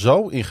 dat is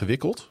zo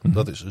ingewikkeld.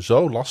 Dat is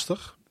zo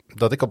lastig.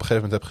 Dat ik op een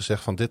gegeven moment heb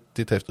gezegd van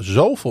dit heeft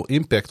zoveel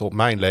impact op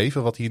mijn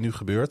leven wat hier nu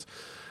gebeurt.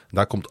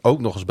 Daar komt ook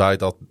nog eens bij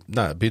dat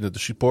binnen de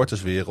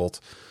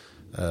supporterswereld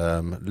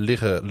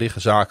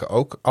liggen zaken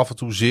ook af en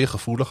toe zeer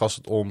gevoelig als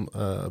het om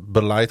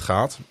beleid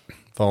gaat.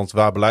 Want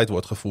waar beleid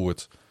wordt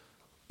gevoerd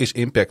is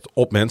impact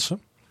op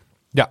mensen.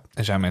 Ja,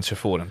 er zijn mensen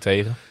voor en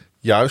tegen.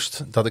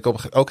 Juist, dat ik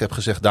ook heb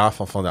gezegd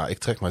daarvan van ik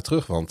trek mij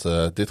terug. Want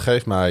dit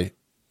geeft mij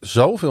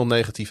zoveel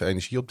negatieve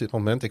energie op dit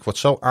moment. Ik word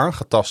zo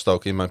aangetast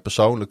ook in mijn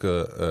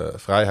persoonlijke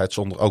vrijheid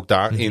zonder ook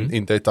daarin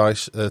in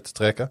details te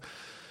trekken.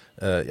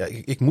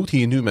 Ik moet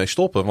hier nu mee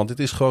stoppen, want dit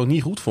is gewoon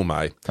niet goed voor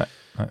mij.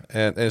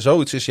 Nee. En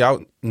zoiets is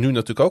jou nu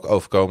natuurlijk ook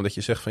overkomen. Dat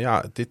je zegt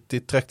van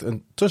dit trekt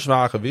een te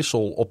zware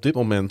wissel op dit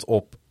moment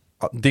op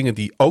dingen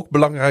die ook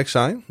belangrijk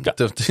zijn. Ja.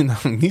 Dat is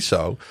namelijk niet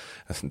zo.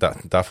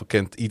 Daarvoor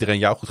kent iedereen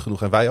jou goed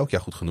genoeg en wij ook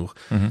jou goed genoeg.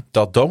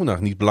 Dat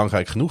Donar niet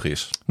belangrijk genoeg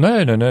is.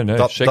 Nee.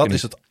 Dat zeker niet.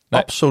 Is het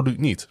absoluut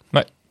niet.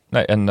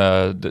 Nee, en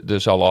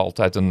er zal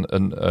altijd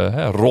een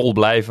rol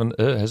blijven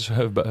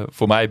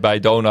voor mij bij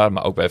Donar,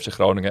 maar ook bij FC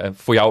Groningen. En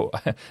voor jou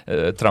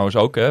trouwens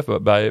ook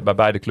bij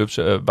beide clubs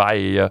waar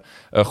je je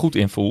goed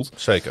in voelt.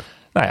 Zeker.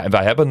 Nou ja, en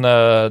wij hebben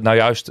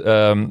juist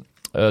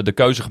de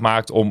keuze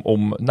gemaakt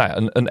om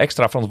een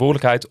extra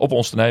verantwoordelijkheid op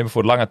ons te nemen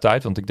voor lange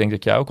tijd. Want ik denk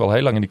dat jij ook al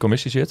heel lang in die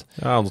commissie zit.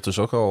 Ja,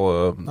 ondertussen ook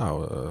al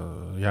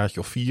een jaartje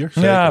of 4.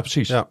 Zeker. Ja,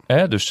 precies.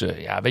 Ja. Dus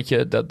weet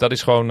je, dat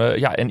is gewoon...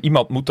 en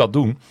iemand moet dat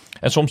doen.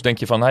 En soms denk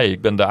je van,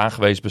 ik ben de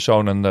aangewezen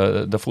persoon en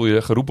dan voel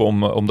je geroepen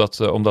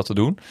om dat te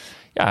doen.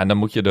 Ja, en dan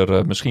moet je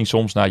er misschien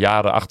soms na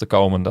jaren achter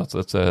komen dat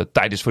het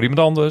tijd is voor iemand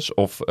anders.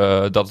 Of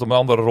dat het op een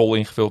andere rol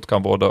ingevuld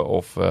kan worden.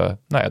 Of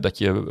dat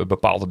je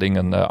bepaalde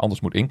dingen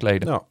anders moet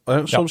inkleden.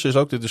 Nou, soms is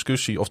ook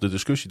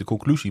de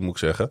conclusie moet ik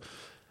zeggen,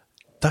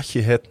 dat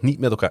je het niet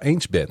met elkaar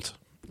eens bent.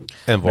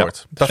 En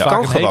wordt. Dat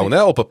kan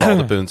gewoon op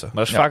bepaalde punten.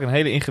 Maar dat is vaak een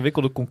hele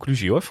ingewikkelde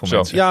conclusie hoor, voor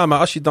mensen. Ja, maar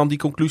als je dan die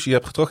conclusie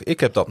hebt getrokken, ik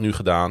heb dat nu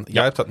gedaan,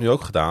 jij hebt dat nu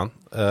ook gedaan.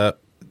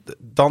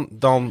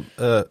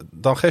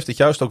 Dan geeft het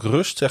juist ook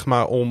rust, zeg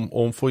maar,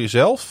 om voor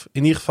jezelf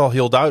in ieder geval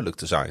heel duidelijk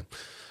te zijn.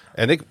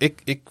 En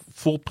ik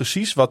voel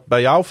precies wat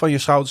bij jou van je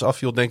schouders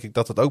afviel, denk ik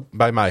dat het ook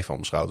bij mij van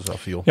mijn schouders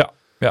afviel.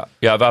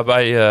 Ja,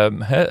 waarbij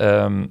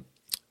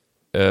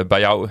bij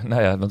jou,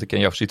 want ik ken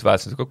jouw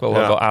situatie natuurlijk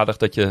ook wel aardig,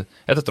 dat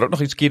er ook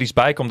nog iets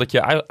bij komt, dat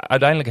je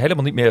uiteindelijk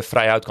helemaal niet meer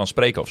vrij uit kan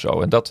spreken of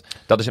zo. En dat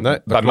is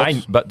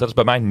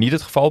bij mij niet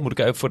het geval, moet ik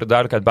even voor de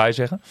duidelijkheid bij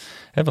zeggen.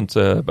 Want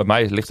bij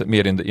mij ligt het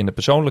meer in de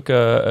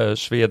persoonlijke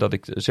sfeer, dat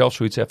ik zelf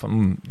zoiets heb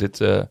van,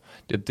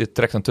 dit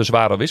trekt een te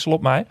zware wissel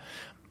op mij.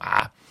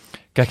 Maar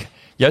kijk,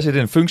 jij zit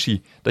in een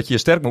functie dat je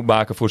sterk moet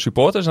maken voor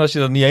supporters. En als je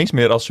dat niet eens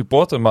meer als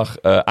supporter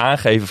mag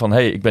aangeven van...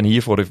 hey, ik ben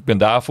hiervoor of ik ben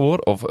daarvoor.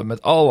 Of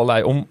met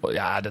allerlei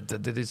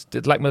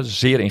dit lijkt me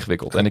zeer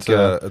ingewikkeld.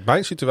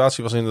 Mijn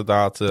situatie was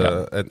inderdaad...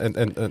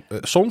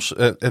 soms,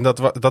 en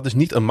dat is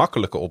niet een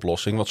makkelijke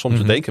oplossing. Want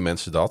soms denken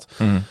mensen dat.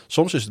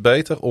 Soms is het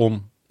beter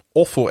om...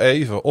 of voor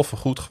even, of voor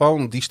goed,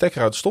 gewoon die stekker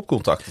uit het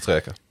stopcontact te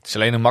trekken. Het is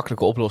alleen een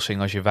makkelijke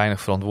oplossing als je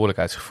weinig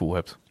verantwoordelijkheidsgevoel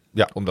hebt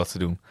om dat te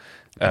doen.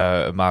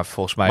 Maar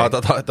volgens mij...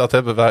 Maar dat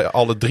hebben wij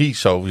alle drie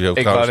sowieso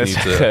trouwens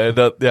niet.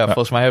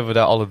 Volgens mij hebben we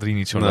daar alle drie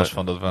niet zo last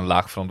van, dat we een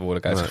laag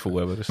verantwoordelijkheidsgevoel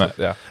hebben. Dus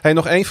Hey,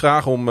 nog één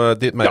vraag om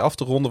dit mee af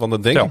te ronden, want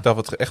dan denk ik dat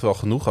we het er echt wel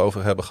genoeg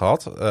over hebben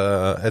gehad.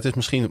 Het is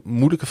misschien een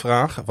moeilijke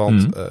vraag,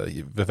 want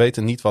we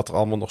weten niet wat er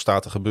allemaal nog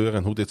staat te gebeuren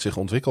en hoe dit zich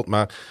ontwikkelt.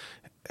 Maar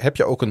heb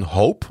je ook een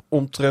hoop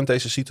omtrent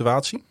deze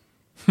situatie?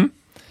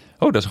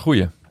 Oh, dat is een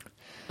goeie.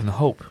 Een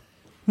hoop?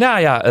 Nou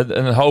ja,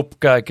 een hoop.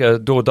 Kijk,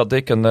 doordat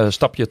ik een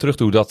stapje terug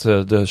doe, dat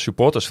de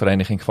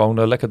supportersvereniging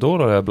gewoon lekker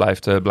door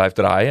blijft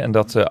draaien. En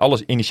dat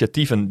alle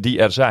initiatieven die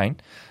er zijn,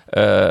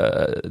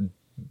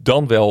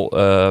 dan wel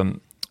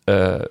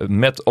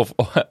met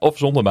of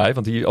zonder mij,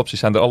 want die opties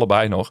zijn er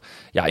allebei nog,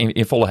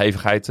 in volle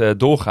hevigheid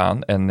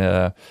doorgaan.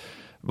 En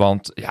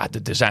want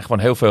er zijn gewoon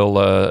heel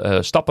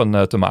veel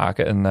stappen te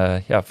maken.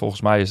 En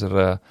volgens mij is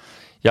er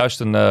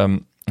juist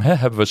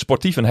hebben we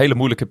sportief een hele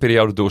moeilijke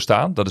periode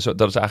doorstaan. Dat is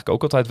eigenlijk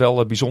ook altijd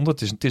wel bijzonder.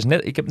 Het is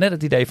net, ik heb net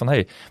het idee van,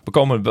 we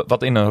komen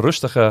wat in een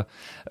rustige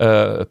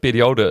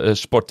periode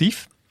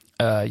sportief.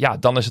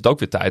 Dan is het ook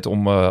weer tijd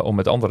om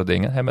met andere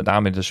dingen, met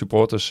name in de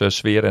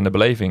supporterssfeer en de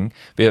beleving,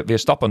 weer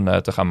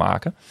stappen te gaan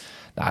maken.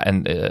 Nou,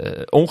 en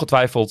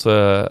ongetwijfeld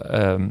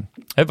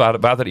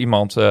waar er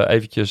iemand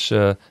eventjes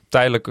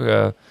tijdelijk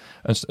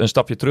een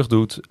stapje terug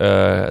doet,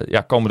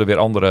 komen er weer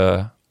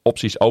andere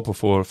opties open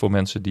voor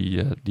mensen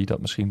die dat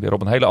misschien weer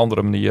op een hele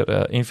andere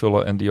manier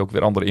invullen en die ook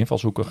weer andere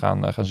invalshoeken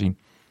gaan zien.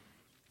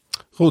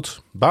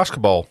 Goed,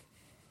 basketbal.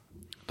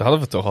 Daar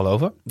hadden we het toch al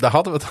over? Daar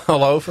hadden we het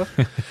al over.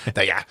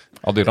 Nou ja,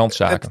 al die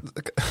randzaken.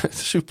 Het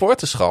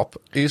supporterschap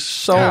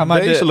is zo'n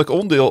wezenlijk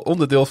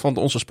onderdeel van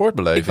onze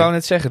sportbeleving. Ik wou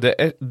net zeggen,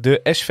 de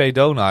SV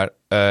Donar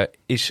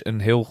is een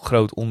heel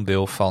groot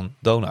onderdeel van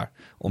Donar.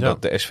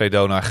 Omdat de SV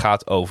Donar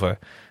gaat over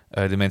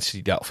de mensen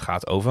die daar, of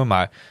gaat over,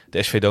 maar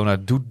de SV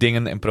Donar doet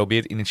dingen en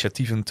probeert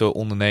initiatieven te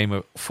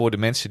ondernemen voor de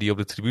mensen die op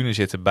de tribune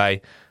zitten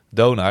bij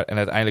Donar. En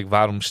uiteindelijk,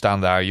 waarom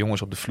staan daar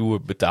jongens op de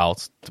vloer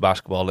betaald te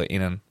basketballen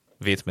in een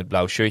wit met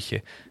blauw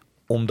shirtje?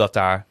 Omdat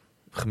daar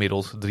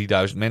gemiddeld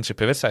 3000 mensen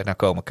per wedstrijd naar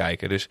komen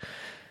kijken. Dus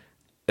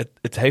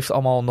het heeft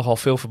allemaal nogal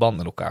veel verband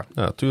met elkaar.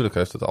 Ja, natuurlijk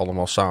heeft het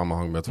allemaal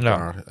samenhang met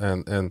elkaar. Ja.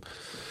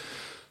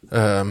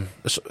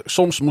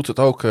 Soms moet het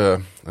ook,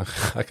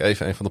 ga ik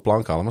even een van de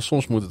planken halen, maar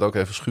soms moet het ook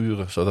even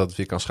schuren, zodat het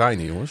weer kan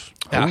schijnen, jongens.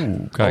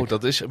 Ja,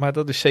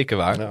 dat is zeker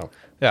waar.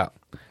 Ja.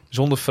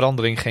 Zonder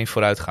verandering geen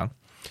vooruitgang.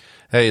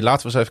 Hey,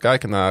 laten we eens even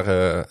kijken naar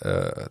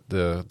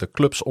de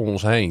clubs om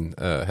ons heen.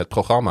 Het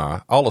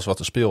programma, alles wat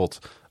er speelt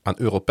aan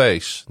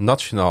Europees,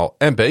 nationaal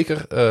en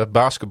beker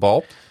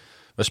basketbal.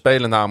 We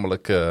spelen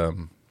namelijk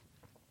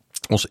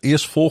onze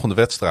eerstvolgende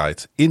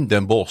wedstrijd in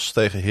Den Bosch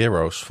tegen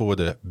Heroes voor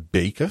de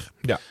beker.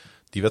 Ja.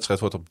 Die wedstrijd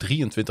wordt op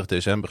 23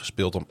 december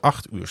gespeeld om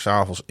 8 uur 's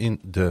avonds in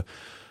de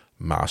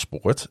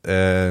Maaspoort.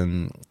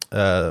 En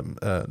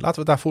laten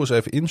we daarvoor eens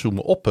even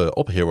inzoomen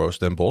op Heroes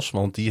Den Bosch.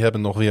 Want die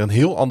hebben nog weer een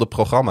heel ander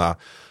programma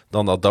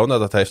dan dat Donar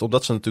dat heeft.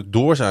 Omdat ze natuurlijk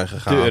door zijn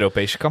gegaan. De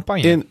Europese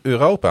campagne. In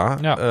Europa.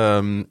 Ja.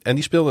 En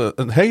die speelden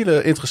een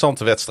hele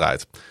interessante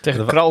wedstrijd.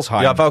 Tegen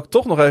Kralsheim. Ja, wou ik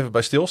toch nog even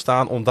bij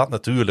stilstaan. Omdat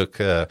natuurlijk,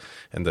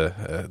 en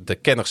de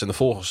kenners en de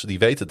volgers die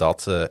weten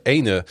dat,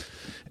 ene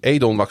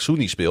Edon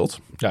Maxouni speelt.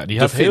 Ja, die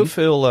had heel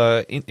veel...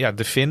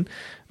 de Fin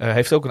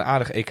heeft ook een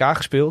aardig EK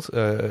gespeeld.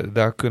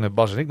 Daar kunnen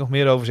Bas en ik nog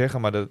meer over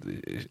zeggen. Maar dat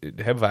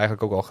hebben we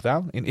eigenlijk ook al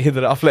gedaan in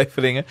eerdere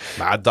afleveringen.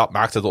 Maar dat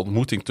maakte de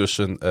ontmoeting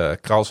tussen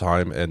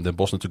Kralsheim en Den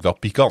Bosch natuurlijk wel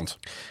pikant.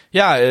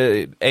 Ja,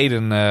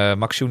 Eden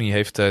Maxouni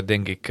heeft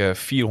denk ik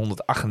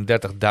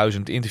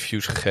 438.000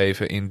 interviews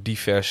gegeven in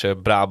diverse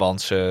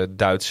Brabantse,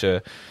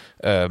 Duitse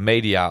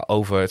media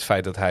over het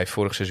feit dat hij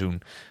vorig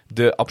seizoen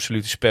de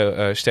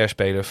absolute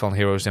sterspeler van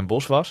Heroes Den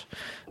Bosch was.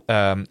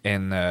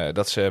 En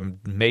dat ze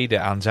mede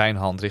aan zijn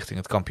hand richting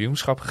het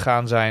kampioenschap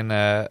gegaan zijn.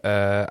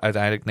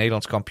 Uiteindelijk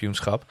Nederlands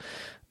kampioenschap.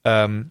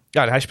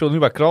 Hij speelt nu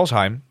bij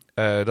Kralsheim.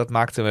 Dat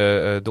maakte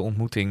de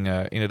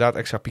ontmoeting inderdaad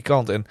extra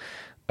pikant. En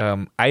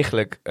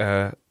eigenlijk,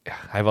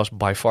 hij was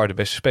by far de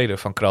beste speler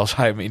van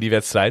Kralsheim in die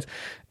wedstrijd.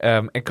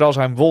 En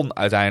Kralsheim won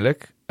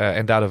uiteindelijk.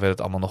 En daardoor werd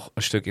het allemaal nog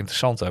een stuk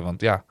interessanter.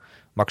 Want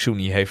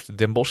Maxouni heeft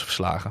Den Bosch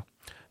verslagen.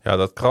 Ja,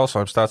 dat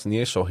Kralsheim staat er niet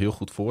eens zo heel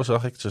goed voor,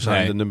 zag ik. Ze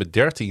zijn de nummer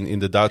 13 in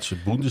de Duitse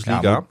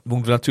Bundesliga. Ja,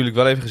 moeten we natuurlijk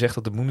wel even gezegd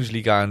dat de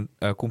Bundesliga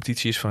een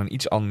competitie is van een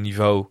iets ander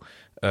niveau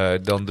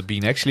dan de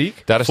B-Next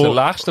League. Daar is de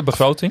laagste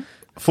begroting.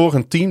 voor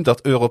een team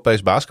dat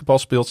Europees basketbal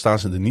speelt, staan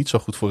ze er niet zo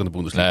goed voor in de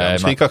Bundesliga. Nee,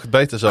 Misschien kan ik het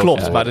beter zo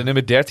Klopt, verwoorden. maar de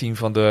nummer 13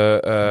 van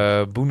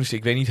de Bundesliga...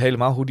 Ik weet niet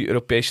helemaal hoe die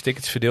Europese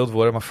tickets verdeeld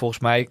worden... maar volgens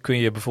mij kun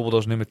je bijvoorbeeld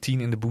als nummer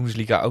 10 in de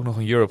Bundesliga... ook nog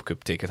een Europe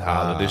Cup ticket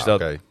halen. Dus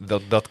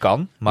dat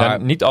kan.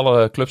 Maar niet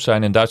alle clubs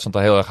zijn in Duitsland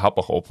daar heel erg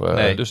happig op.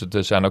 Nee. Dus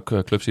er zijn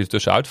ook clubs die er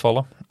tussenuit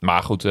vallen.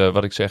 Maar goed,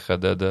 wat ik zeg,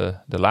 de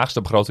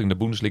laagste begroting in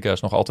de Bundesliga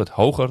is nog altijd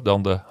hoger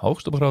dan de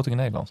hoogste begroting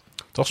in Nederland.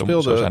 Toch Zo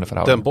speelde zijn de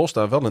verhoudingen. Den Bosch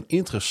daar wel een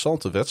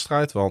interessante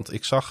wedstrijd. Want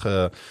ik zag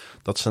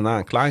dat ze na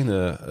een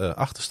kleine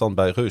achterstand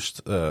bij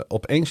rust...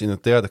 opeens in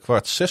het derde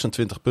kwart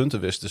 26 punten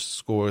wisten te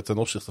scoren... ten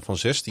opzichte van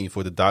 16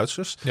 voor de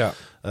Duitsers. ja.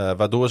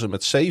 Waardoor ze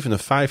met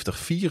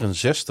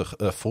 57-64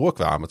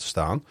 voorkwamen te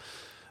staan.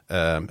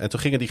 En toen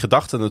gingen die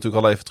gedachten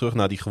natuurlijk al even terug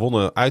naar die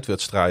gewonnen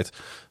uitwedstrijd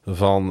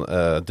van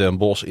Den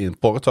Bosch in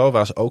Porto.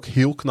 Waar ze ook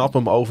heel knap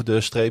hem over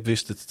de streep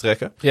wisten te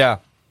trekken.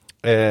 Ja.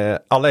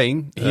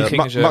 Alleen, Hier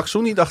gingen ze-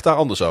 Maxouni dacht daar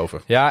anders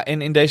over. Ja,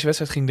 en in deze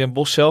wedstrijd ging Den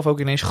Bosch zelf ook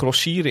ineens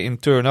grossieren in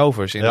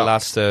turnovers... in de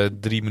laatste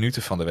 3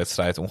 minuten van de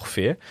wedstrijd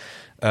ongeveer.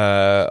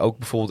 Ook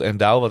bijvoorbeeld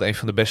Endau, wat een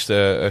van de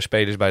beste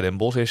spelers bij Den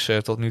Bosch is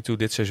tot nu toe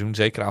dit seizoen.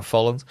 Zeker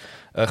aanvallend.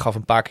 Gaf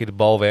een paar keer de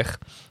bal weg.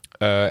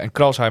 En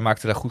Kralsheim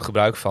maakte daar goed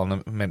gebruik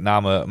van. Met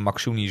name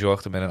Maxouni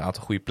zorgde met een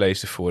aantal goede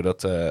plays ervoor...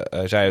 dat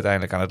zij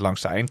uiteindelijk aan het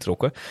langste eind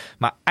trokken.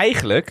 Maar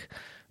eigenlijk...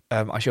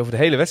 als je over de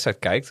hele wedstrijd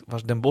kijkt,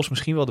 was Den Bosch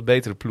misschien wel de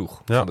betere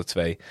ploeg van de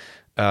twee.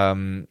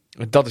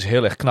 Dat is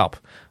heel erg knap.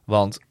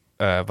 Want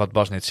wat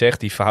Bas net zegt,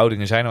 die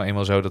verhoudingen zijn nou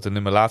eenmaal zo... dat de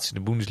nummer laatste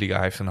in de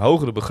Bundesliga heeft een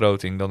hogere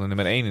begroting... dan de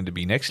nummer 1 in de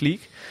B-Next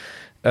League.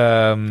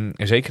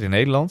 Zeker in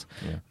Nederland.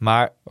 Ja.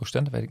 Maar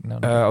Oostende weet ik nou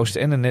niet.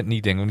 Oostende net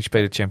niet, denk ik. Want die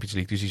spelen Champions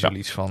League. Dus die zullen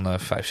iets van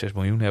 5-6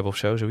 miljoen hebben of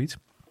zo, zoiets.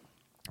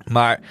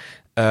 Maar...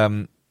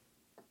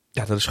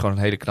 ja, dat is gewoon een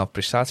hele knappe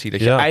prestatie. Dat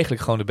je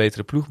eigenlijk gewoon de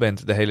betere ploeg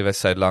bent de hele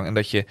wedstrijd lang. En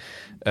dat je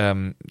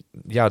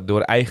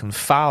door eigen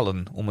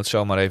falen, om het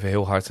zo maar even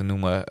heel hard te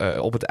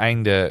noemen... op het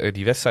einde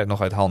die wedstrijd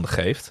nog uit handen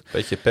geeft.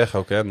 Beetje pech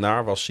ook, hè?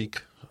 Naar was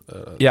ziek.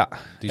 Die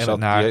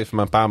heeft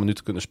maar een paar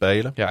minuten kunnen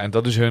spelen. Ja, en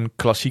dat is hun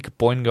klassieke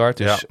point guard.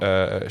 Dus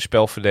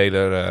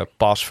spelverdeler,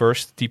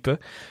 pass-first type.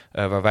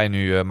 Waar wij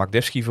nu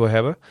Magdevski voor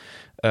hebben.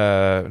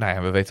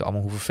 We weten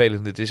allemaal hoe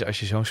vervelend het is als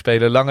je zo'n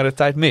speler langere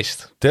tijd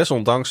mist.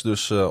 Desondanks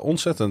dus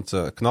ontzettend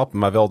knap,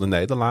 maar wel de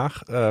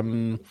nederlaag.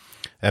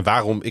 En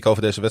waarom ik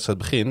over deze wedstrijd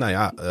begin? Nou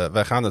ja,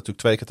 wij gaan natuurlijk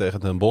 2 keer tegen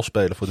Den Bosch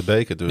spelen voor de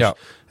beker. Dus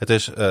het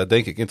is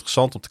denk ik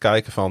interessant om te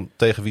kijken van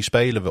tegen wie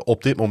spelen we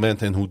op dit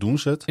moment en hoe doen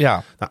ze het.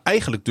 Ja. Nou,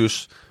 eigenlijk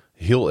dus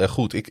heel erg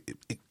goed.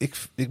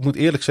 Ik moet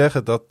eerlijk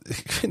zeggen dat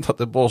ik vind dat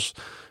Den Bosch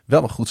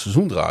wel een goed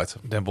seizoen draait.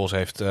 Den Bosch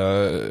heeft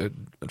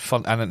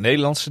aan het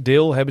Nederlandse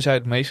deel hebben zij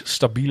het meest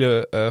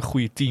stabiele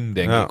goede team,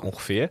 denk ik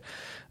ongeveer.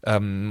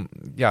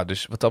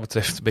 Dus wat dat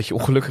betreft een beetje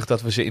ongelukkig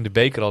dat we ze in de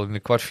beker al in de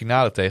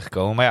kwartfinale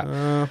tegenkomen. Maar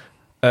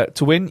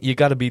to win, you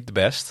gotta beat the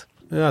best.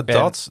 Ja,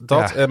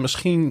 en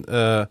misschien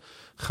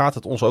gaat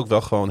het ons ook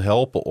wel gewoon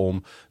helpen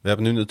om... We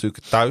hebben nu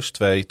natuurlijk thuis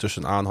 2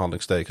 tussen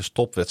aanhalingstekens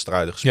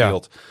topwedstrijden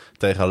gespeeld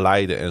tegen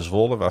Leiden en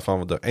Zwolle,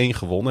 waarvan we er 1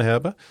 gewonnen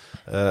hebben.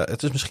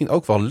 Het is misschien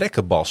ook wel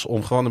lekker, Bas,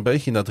 om gewoon een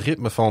beetje in dat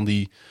ritme van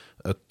die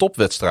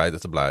topwedstrijden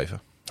te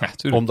blijven.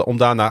 Ja, om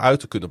daar naar uit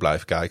te kunnen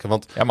blijven kijken.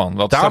 Want,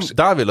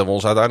 daar willen we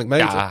ons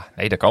uiteindelijk meten. Ja,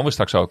 nee, daar komen we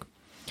straks ook.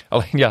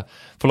 Alleen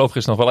voorlopig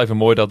is het nog wel even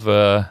mooi dat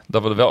we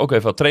er wel ook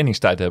even wat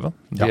trainingstijd hebben.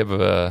 Die hebben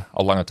we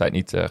al lange tijd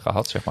niet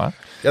gehad, zeg maar.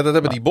 Ja, dat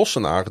hebben die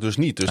Bossenaren dus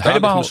niet. Dus daar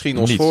ligt misschien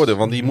ons voordeel.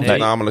 Want die moeten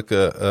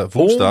namelijk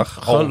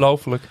woensdag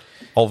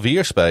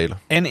alweer spelen.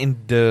 En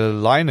in de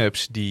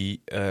line-ups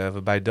die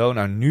we bij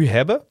Donar nu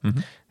hebben,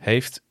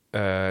 heeft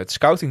het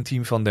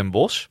scoutingteam van Den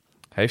Bosch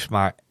heeft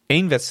maar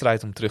 1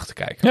 wedstrijd om terug te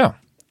kijken. Ja.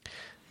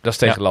 Dat is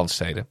tegen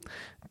Landsteden.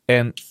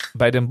 En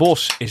bij Den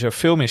Bosch is er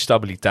veel meer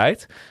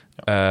stabiliteit.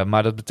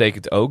 Maar dat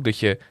betekent ook dat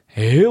je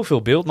heel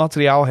veel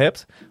beeldmateriaal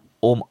hebt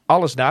om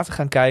alles na te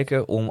gaan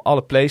kijken, om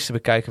alle plays te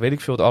bekijken, weet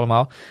ik veel wat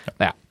allemaal. Ja.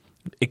 Nou ja,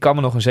 ik kan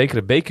me nog een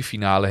zekere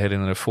bekerfinale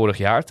herinneren vorig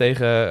jaar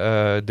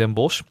tegen Den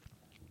Bosch.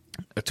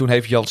 Toen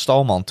heeft Jan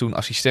Stalman, toen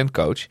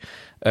assistentcoach,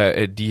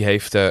 die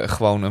heeft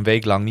gewoon een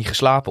week lang niet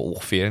geslapen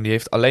ongeveer. En die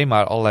heeft alleen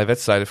maar allerlei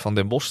wedstrijden van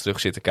Den Bosch terug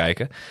zitten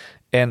kijken.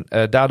 En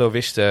daardoor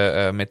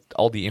wisten, met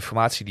al die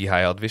informatie die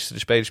hij had, wisten de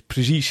spelers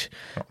precies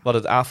wat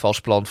het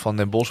aanvalsplan van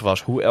Den Bosch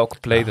was. Hoe elke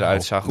play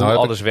eruit zag, hoe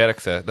alles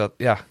werkte.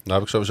 Nou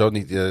heb ik sowieso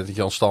niet dat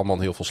Jan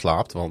Stalman heel veel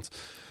slaapt, want...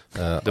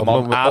 de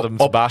man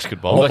ademt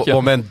basketbal. Op het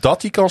moment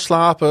dat hij kan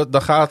slapen,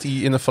 dan gaat hij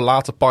in een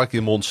verlaten park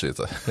in Mons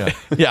zitten.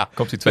 Ja.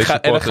 Komt hij 2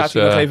 supporters. En dan gaat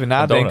hij nog even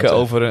nadenken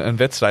over een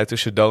wedstrijd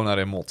tussen Donar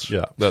en Mons.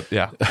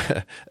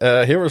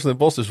 Heroes Den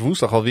Bosch is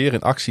woensdag alweer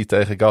in actie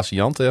tegen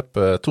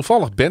Gaziantep.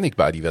 Toevallig ben ik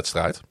bij die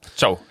wedstrijd.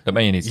 Zo, dat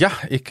ben je niet. Ja,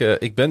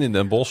 ik ben in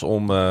Den Bosch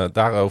om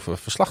daarover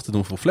verslag te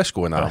doen voor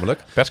Flashscore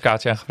namelijk.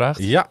 Perskaartje aangevraagd?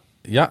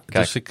 Ja,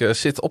 dus ik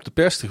zit op de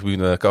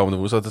perstribune komende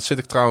woensdag. Dat zit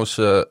ik trouwens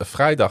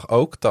vrijdag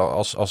ook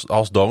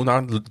als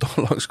Donar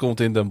langskomt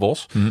in Den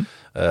Bosch.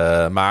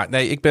 Maar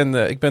nee,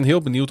 ik ben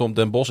heel benieuwd om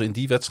Den Bosch in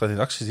die wedstrijd in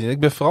actie te zien. Ik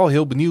ben vooral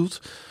heel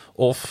benieuwd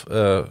of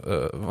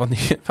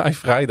wanneer wij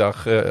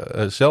vrijdag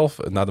zelf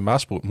naar de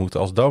Maaspoort moeten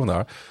als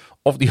Donar,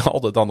 of die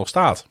hal er dan nog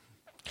staat.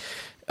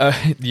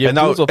 Je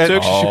doelt op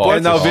Turkse supporters.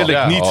 En nou wil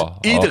ik niet Oh.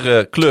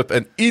 iedere club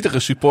en iedere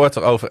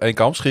supporter over één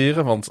kam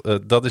scheren. Want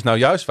dat is nou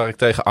juist waar ik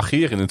tegen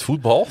ageer in het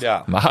voetbal.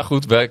 Ja. Maar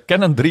goed, we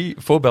kennen 3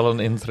 voorbeelden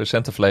in het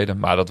recente verleden.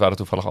 Maar dat waren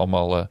toevallig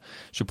allemaal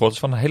supporters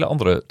van een hele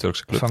andere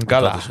Turkse club. Van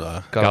Gala. Dat is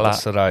waar.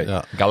 Galatasaray.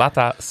 Ja.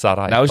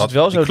 Galatasaray. Nou is het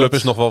wel Die zo club dat...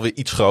 is nog wel weer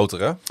iets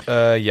groter,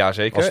 hè? ja,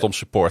 zeker. Als het om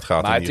support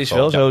gaat. Maar in het ieder is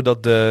geval. wel zo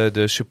dat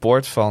de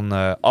support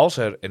van... als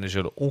er, en er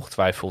zullen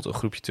ongetwijfeld een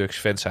groepje Turkse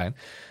fans zijn...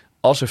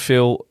 Als er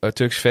veel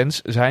Turkse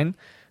fans zijn...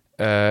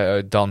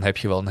 dan heb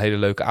je wel een hele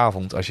leuke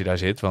avond als je daar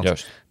zit. Want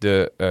Juist.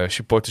 de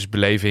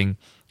supportersbeleving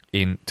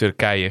in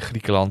Turkije,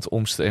 Griekenland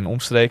en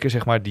omstreken,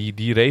 zeg maar,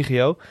 die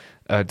regio...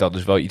 dat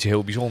is wel iets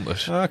heel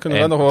bijzonders. Ja, kunnen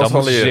we En nog wel wat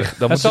dan van moeten ze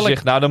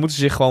leren. dan moeten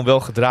ze zich gewoon wel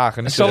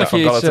gedragen. Niet Zal zo ik van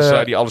je iets,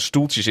 Galatasaray die alle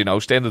stoeltjes in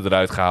Oostende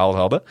eruit gehaald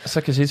hadden.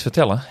 Zal ik je eens iets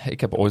vertellen?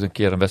 Ik heb ooit een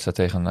keer een wedstrijd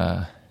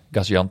tegen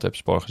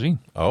Gaziantepspor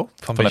gezien. Oh,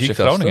 Van FC Beşiktaş,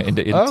 Groningen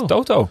toch? in het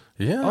Toto.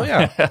 ja. Oh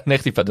ja.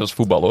 Dat was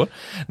voetbal hoor.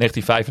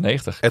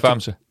 1995 En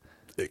kwamen ze.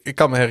 Ik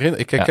kan me herinneren,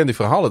 ik herken die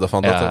verhalen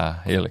daarvan.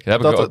 Ja, heerlijk.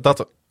 Dat heb ik ook. Dat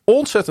er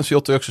ontzettend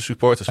veel Turkse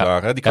supporters Ja.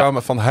 waren. Hè? Die Ja.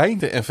 kwamen van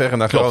heinde en verre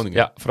naar Klopt, Groningen.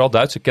 ja, vooral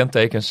Duitse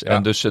kentekens. Ja.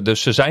 En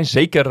dus ze zijn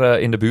zeker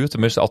in de buurt.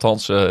 Tenminste,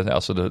 althans,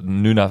 als ze er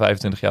nu na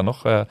 25 jaar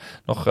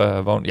nog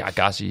wonen. Ja,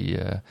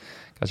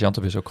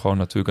 Gaziantep is ook gewoon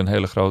natuurlijk een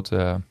hele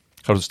grote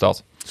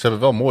stad. Ze hebben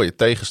wel mooie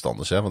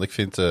tegenstanders. Hè? Want ik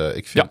vind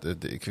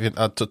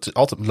het is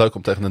altijd leuk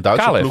om tegen een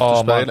Duitse Kalev. ploeg te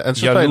Oh, man. spelen. En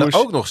ze Jaloers. spelen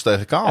ook nog eens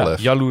tegen Kalev.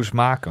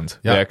 Jaloersmakend,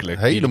 Ja, werkelijk.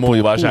 hele Die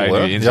mooie waar pool, zij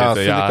hè? nu in Ja,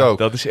 zitten. vind ik ook.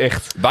 Dat is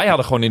echt... Wij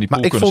hadden gewoon in die pool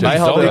Maar ik kunnen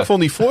vond, zitten. ik vond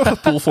die vorige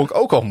pool vond ik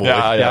ook al mooi.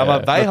 Ja, maar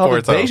wij met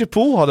hadden Porto. deze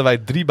pool hadden wij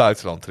 3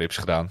 buitenlandtrips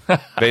gedaan.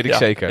 Weet ik Ja,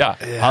 zeker. ja.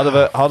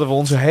 Hadden we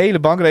onze hele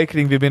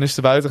bankrekening weer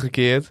binnenstebuiten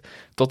gekeerd.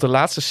 Tot de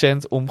laatste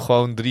cent om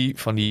gewoon 3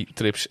 van die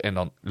trips en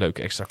dan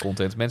leuke extra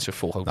content. Mensen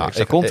volgen ook Nou,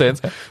 extra ik- content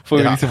voor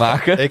ja, jullie te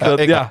maken.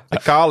 De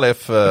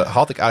Kalev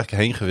had ik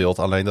eigenlijk heen gewild.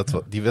 Alleen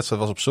die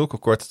wedstrijd was op zulke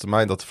korte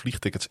termijn dat de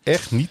vliegtickets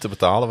echt niet te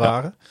betalen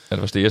waren. Ja, dat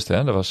was de eerste,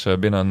 hè? Dat was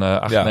binnen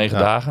 8, 9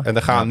 Ja. dagen. En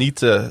er gaan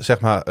niet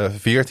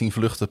 14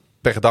 vluchten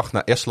per dag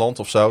naar Estland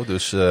of zo.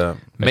 Dus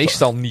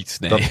Meestal niet,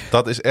 nee.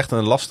 dat is echt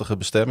een lastige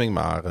bestemming.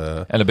 Maar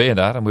En dan ben je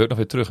daar, dan moet je ook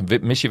nog weer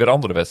terug. Mis je weer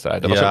andere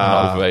wedstrijden. Dat was ook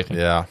een overweging.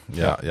 Ja.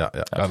 Ja,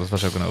 dat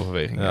was ook een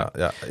overweging.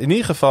 Ja. In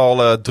ieder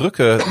geval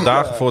drukke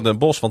dagen voor Den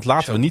Bosch. Want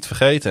laten we niet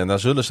vergeten, en daar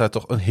zullen zij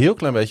toch een heel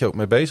klein beetje ook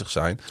mee bezig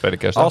zijn. Tweede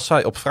kerstdag. Als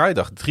zij op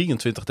vrijdag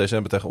 23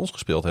 december tegen ons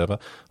gespeeld hebben,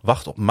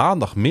 wacht op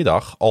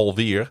maandagmiddag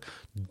alweer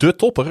de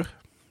topper,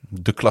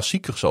 de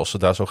klassieker zoals ze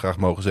daar zo graag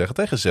mogen zeggen,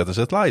 tegen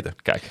ZZ Leiden.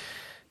 Kijk,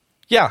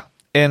 Ja,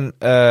 en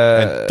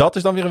Dat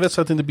is dan weer een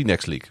wedstrijd in de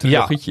B-Next League.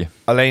 trilogietje.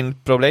 alleen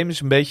het probleem is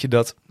een beetje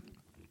dat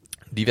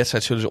die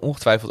wedstrijd zullen ze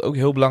ongetwijfeld ook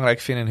heel belangrijk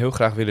vinden en heel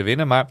graag willen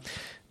winnen. Maar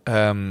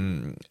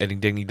en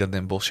ik denk niet dat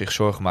Den Bosch zich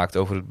zorgen maakt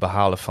over het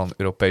behalen van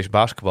Europees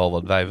basketbal,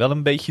 wat wij wel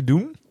een beetje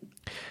doen.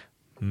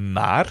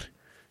 Maar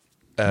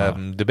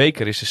de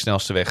beker is de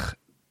snelste weg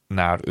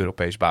naar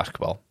Europees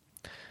basketbal.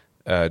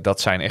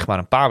 Dat zijn echt maar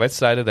een paar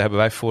wedstrijden. Daar hebben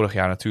wij vorig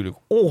jaar natuurlijk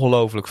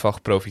ongelooflijk van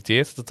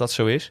geprofiteerd dat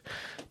zo is.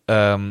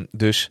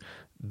 Dus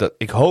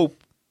ik hoop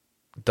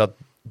dat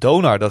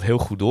Donar dat heel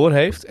goed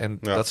doorheeft. En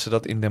dat ze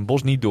dat in Den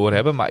Bosch niet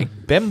doorhebben. Maar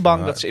ik ben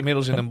bang dat ze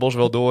inmiddels in Den Bosch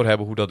wel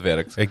doorhebben hoe dat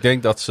werkt. Ik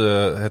denk dat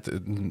ze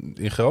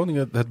in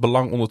Groningen het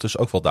belang ondertussen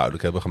ook wel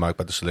duidelijk hebben gemaakt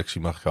bij de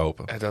selectie, mag ik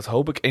hopen. Dat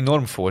hoop ik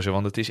enorm voor ze.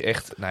 Want het is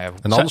echt... Nou ja,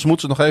 En anders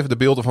moeten ze nog even de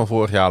beelden van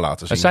vorig jaar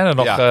laten zien. Er zijn er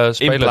nog in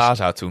spelers.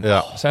 Plaza toen.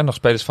 Ja. Zijn er nog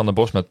spelers van de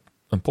Bos met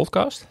een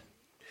podcast?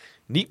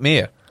 Niet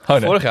meer. nee.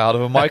 Vorig jaar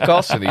hadden we Mike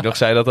Carlsen die nog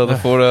zei dat dat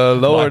voor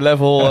lower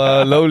level,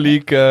 low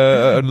league,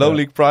 een low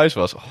league prize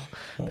was. Oh,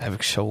 daar heb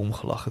ik zo om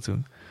gelachen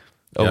toen.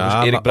 Overigens,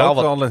 maar Erik Braal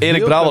ook wel een wat, heel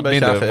Erik Braal wat klein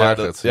beetje minder. Maar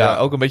geërgerd. ja, Ja.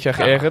 ook een beetje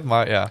geërgerd.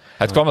 Maar ja.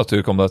 Het kwam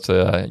natuurlijk omdat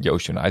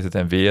Joost United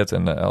en Weert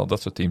en al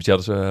dat soort teams, die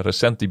hadden ze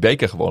recent die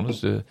beker gewonnen.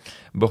 Dus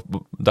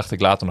dacht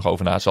ik later nog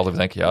over na. Ze altijd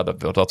denken, ja,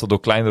 dat wordt altijd door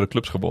kleinere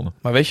clubs gewonnen.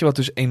 Maar weet je wat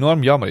dus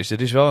enorm jammer is?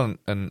 Dit is wel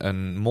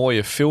een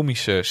mooie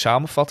filmische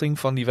samenvatting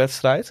van die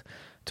wedstrijd.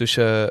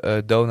 Tussen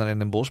Donar en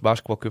Den Bosch,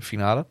 basketbalcup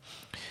finale.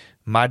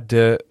 Maar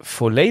de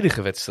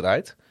volledige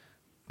wedstrijd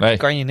Nee.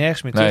 kan je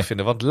nergens meer Nee.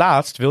 terugvinden. Want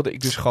laatst wilde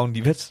ik dus gewoon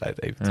die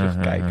wedstrijd even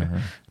terugkijken. Mhm.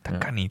 Dat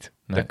kan niet.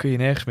 Nee. Dat kun je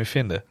nergens meer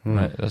vinden.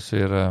 Nee, dat is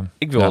weer...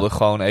 Ik wilde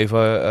gewoon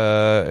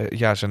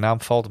even... zijn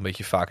naam valt een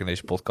beetje vaak in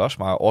deze podcast.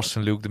 Maar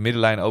Austin Luke de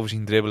middenlijn over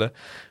zien dribbelen.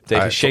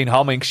 Tegen Shane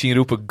Hamming zien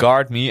roepen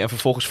guard me. En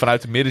vervolgens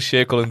vanuit de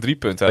middencirkel een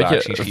 3-punt Weet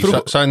je, zien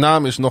schieten. Zijn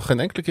naam is nog geen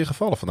enkele keer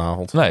gevallen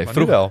vanavond. Nee, Maar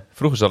nu wel.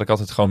 vroeger zat ik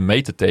altijd gewoon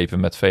mee te tapen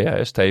met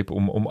VHS-tape.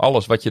 Om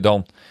alles wat je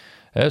dan...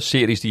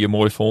 series die je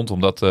mooi vond,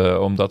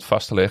 om dat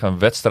vast te leggen.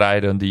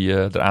 Wedstrijden die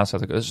eraan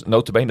zaten. Dus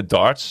notabene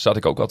darts zat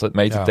ik ook altijd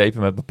mee te tapen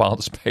met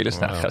bepaalde spelers.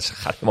 Nou, dat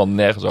gaat helemaal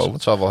nergens over.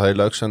 Het zou wel heel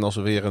leuk zijn als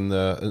er weer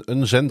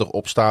een zender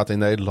opstaat in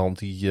Nederland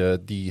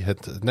die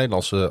het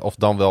Nederlandse, of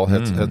dan wel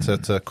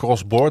het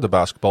cross-border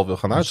basketbal wil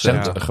gaan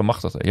uitzenden.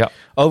 Gemachtigd, ja.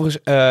 Overigens,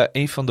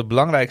 een van de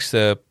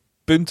belangrijkste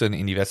punten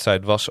in die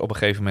wedstrijd was op een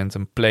gegeven moment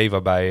een play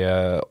waarbij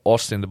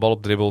Austin de bal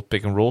op dribbelt,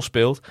 pick-and-roll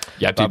speelt.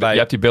 Je hebt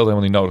die beelden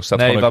helemaal niet nodig.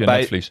 Staat gewoon op je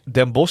netvlies.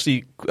 Den Bosch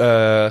die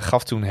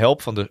gaf toen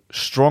help van de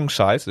strong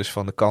side, dus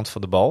van de kant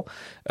van de bal.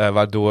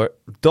 Waardoor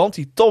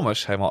Dante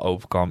Thomas helemaal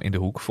overkwam in de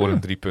hoek voor een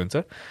 3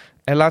 punten.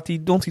 En laat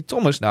die Dante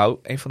Thomas nou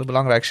een van de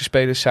belangrijkste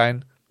spelers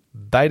zijn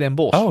bij Den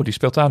Bosch. Oh, die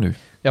speelt daar nu.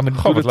 Ja, maar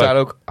die doet het daar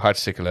ook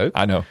hartstikke leuk.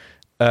 I know.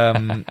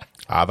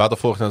 We hadden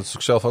vorig jaar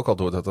natuurlijk zelf ook al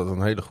door dat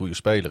een hele goede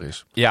speler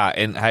is. Ja,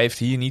 en hij heeft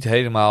hier niet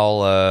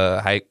helemaal...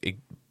 ik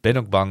ben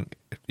ook bang...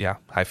 Ja,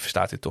 hij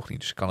verstaat dit toch niet,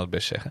 dus ik kan het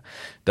best zeggen.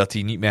 Dat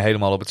hij niet meer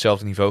helemaal op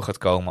hetzelfde niveau gaat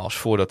komen als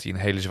voordat hij een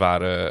hele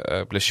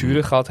zware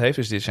blessure gehad heeft.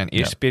 Dus dit is zijn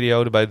eerste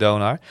periode bij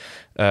Donar.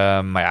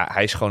 Maar ja,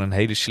 hij is gewoon een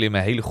hele slimme,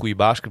 hele goede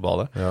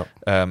basketballer.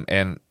 Ja.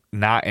 En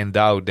na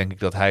Endau denk ik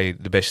dat hij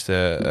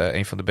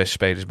een van de beste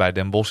spelers bij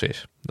Den Bosch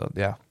is.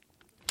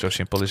 Zo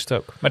simpel is het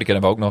ook. Maar die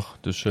kennen we ook nog.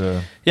 Dus,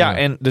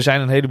 en er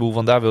zijn een heleboel,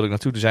 want daar wil ik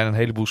naartoe. Er zijn een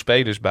heleboel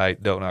spelers bij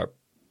Donar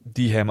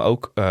die hem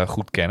ook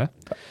goed kennen.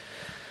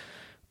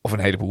 Of een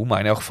heleboel, maar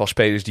in elk geval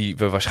spelers die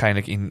we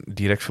waarschijnlijk in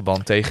direct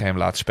verband tegen hem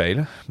laten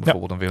spelen.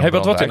 Bijvoorbeeld een Willem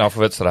Brandwijk. Wat is nou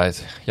voor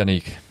wedstrijd,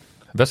 Yannick?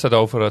 Wedstrijd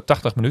over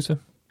 80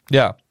 minuten?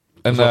 Ja,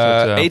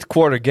 een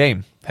 8-quarter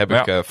game heb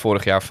ik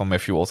vorig jaar van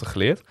Matthew Otter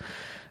geleerd.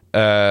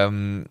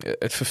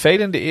 Het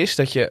vervelende is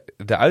dat je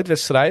de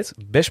uitwedstrijd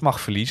best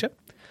mag verliezen.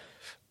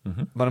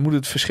 Mm-hmm. Maar dan moet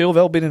het verschil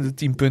wel binnen de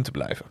 10 punten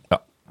blijven.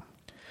 Ja.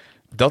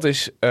 Dat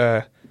is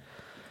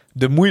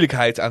de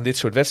moeilijkheid aan dit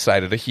soort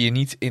wedstrijden. Dat je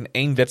niet in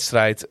één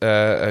wedstrijd...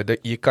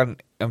 je kan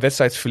een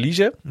wedstrijd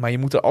verliezen, maar je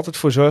moet er altijd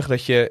voor zorgen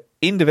dat je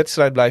in de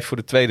wedstrijd blijft voor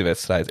de tweede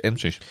wedstrijd. En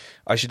precies.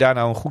 Als je daar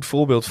nou een goed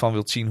voorbeeld van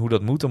wilt zien hoe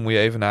dat moet, dan moet je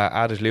even naar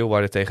Aris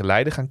Leeuwarden tegen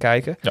Leiden gaan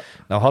kijken. Ja.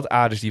 Nou had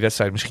Aris die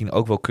wedstrijd misschien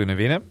ook wel kunnen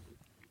winnen.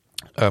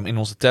 In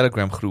onze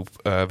Telegram groep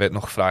werd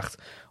nog gevraagd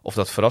of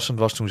dat verrassend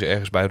was toen ze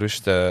ergens bij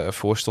rust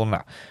voor stonden.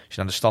 Nou, als je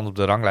naar de stand op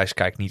de ranglijst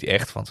kijkt, niet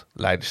echt. Want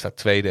Leiden staat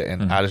tweede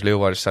en Aris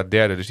Leeuwarden staat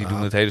derde. Dus die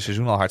doen het hele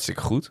seizoen al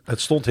hartstikke goed.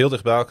 Het stond heel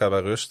dicht bij elkaar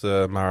bij rust.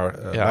 Maar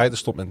Leiden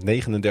stond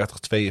met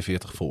 39-42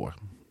 voor.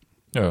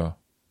 Ja,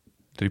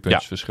 3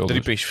 puntjes verschil.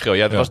 3 puntjes verschil.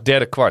 Ja, dat was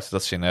derde kwart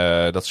dat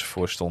ze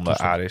voor stonden,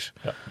 Aris.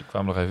 Ja, die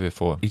kwamen nog even weer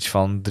voor. Iets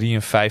van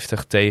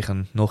 53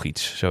 tegen nog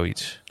iets,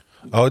 zoiets.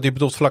 Oh, die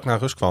bedoelt vlak na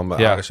rust kwam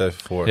bij Aris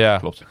even voor. Ja,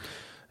 klopt.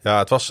 Ja,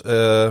 het was...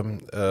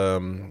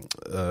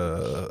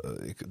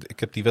 ik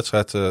heb die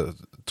wedstrijd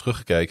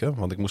teruggekeken,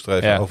 want ik moest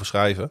er even over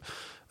schrijven.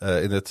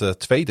 In het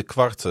tweede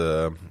kwart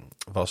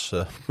was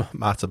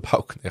Maarten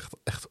Bouwknecht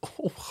echt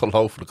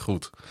ongelooflijk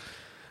goed.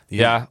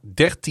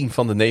 13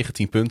 van de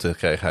 19 punten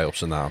kreeg hij op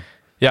zijn naam.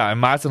 Ja, en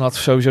Maarten had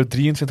sowieso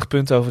 23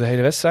 punten over de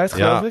hele wedstrijd,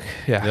 geloof ik.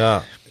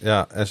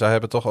 Ja, en zij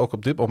hebben toch ook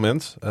op dit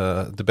moment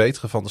de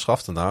betere van de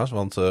schaftenaars.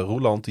 Want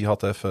Roeland die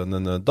had even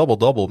een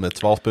double-double met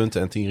 12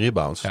 punten en 10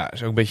 rebounds. Ja,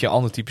 is ook een beetje een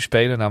ander type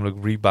speler. Namelijk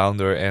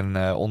rebounder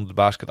en onder de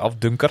basket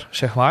afdunker,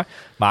 zeg maar.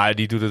 Maar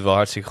die doet het wel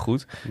hartstikke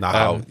goed.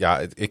 Nou,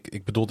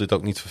 ik bedoel dit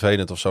ook niet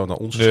vervelend of zo naar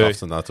onze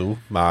schaftenaar toe.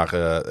 Maar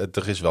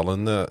er is wel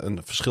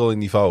een verschil in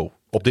niveau.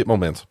 Op dit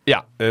moment.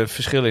 Ja,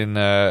 verschil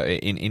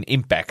in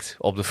impact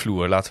op de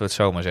vloer, laten we het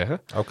zo maar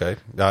zeggen.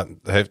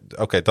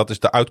 Oké, dat is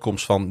de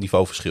uitkomst van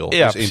niveauverschil.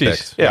 Ja, dus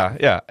precies. Impact.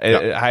 Ja.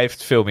 Hij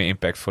heeft veel meer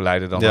impact voor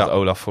Leiden dan wat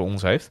Olaf voor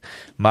ons heeft.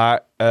 Maar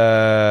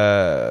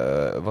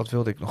wat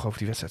wilde ik nog over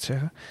die wedstrijd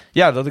zeggen?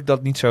 Ja, dat ik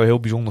dat niet zo heel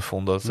bijzonder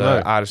vond. Dat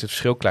Aris het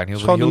verschil klein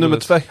hield. Gewoon de nummer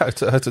 2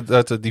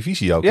 uit de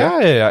divisie ook.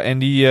 Ja. En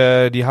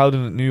die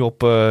houden het nu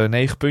op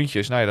 9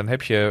 puntjes. Nou ja, dan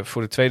heb je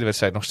voor de tweede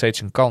wedstrijd nog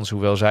steeds een kans.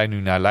 Hoewel zij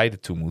nu naar Leiden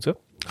toe moeten.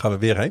 Gaan we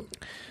weer heen?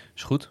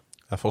 Is goed.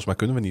 Ja, volgens mij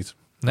kunnen we niet.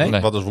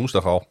 Nee? Wat is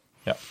woensdag al?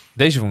 Ja.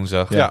 Deze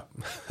woensdag? Ja,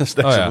 is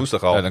deze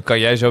woensdag al. Ja, dan kan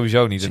jij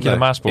sowieso niet. Zit je in de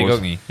Maaspoort? Ik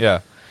ook niet.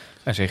 Ja.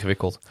 Dat is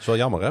ingewikkeld. Dat is wel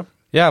jammer, hè?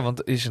 Ja, want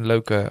het is een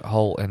leuke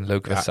hal en een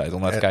leuke wedstrijd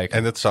om naar te kijken.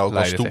 En het zou ook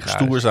wel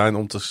stoer zijn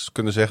om te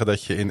kunnen zeggen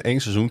dat je in 1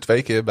 seizoen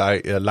 2 keer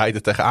bij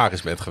Leiden tegen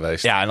Aris bent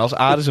geweest. Ja, en als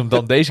Aris hem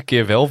dan deze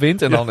keer wel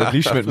wint en dan het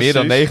liefst met meer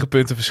dan 9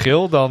 punten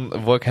verschil,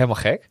 dan word ik helemaal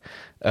gek.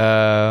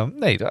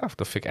 Nee, dat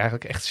vind ik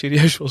eigenlijk echt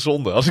serieus wel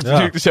zonde. Als ik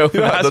natuurlijk zo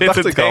na zit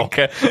te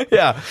denken.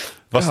 Ja.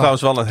 Was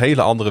trouwens wel een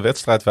hele andere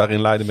wedstrijd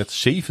waarin Leiden met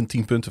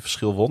 17 punten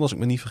verschil won, als ik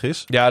me niet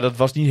vergis. Ja, dat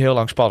was niet heel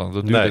lang spannend.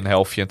 Dat duurde een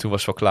helftje en toen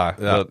was het wel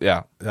klaar.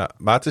 Ja.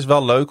 Maar het is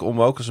wel leuk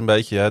om ook eens een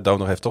beetje...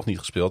 Donor heeft toch niet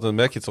gespeeld. En dan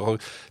merk je toch ook...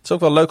 Het is ook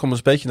wel leuk om eens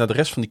een beetje naar de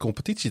rest van die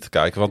competitie te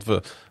kijken. Want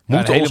we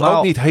moeten ons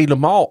ook niet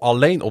helemaal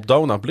alleen op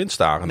Donar blind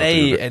staren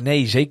natuurlijk.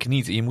 Nee, zeker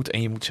niet. Je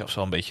moet zelfs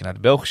wel een beetje naar de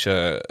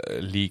Belgische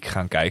league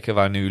gaan kijken.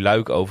 Waar nu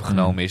Luik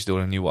overgenomen is door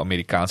een nieuwe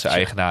Amerikaanse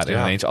eigenaar. En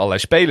ineens allerlei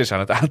spelers aan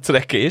het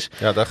aantrekken is.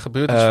 Ja, daar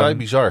gebeurt iets vrij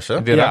bizars,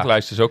 hè? De ranglijst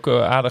is ook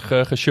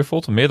aardig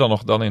geshuffeld. Meer dan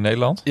nog dan in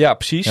Nederland. Ja,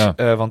 precies.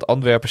 Ja. Want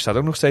Antwerpen staat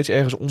ook nog steeds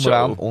ergens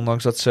onderaan. Zo.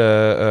 Ondanks dat ze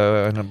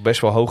een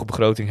best wel hoge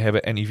begroting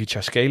hebben. En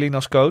Ivica Skelin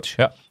als coach.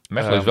 Ja,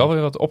 Mechelen is wel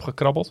weer wat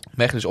opgekrabbeld.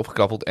 Mechelen is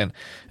opgekrabbeld. En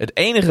het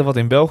enige wat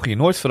in België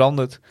nooit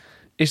verandert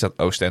is dat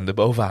Oostende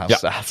bovenaan Ja.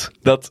 staat.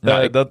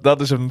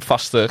 Dat is een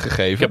vaste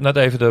gegeven. Ik heb net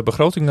even de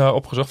begroting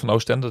opgezocht van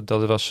Oostende.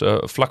 Dat was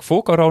vlak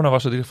voor corona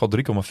was het in ieder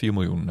geval 3,4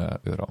 miljoen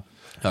euro.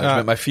 Nou, dus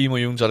met mijn 4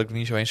 miljoen zat ik er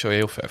niet zo eens zo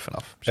heel ver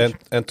vanaf.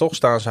 En toch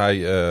staan zij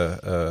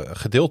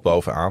gedeeld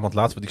bovenaan. Want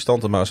laten we die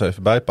stand er maar eens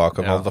even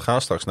bijpakken. Ja. Want we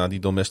gaan straks naar die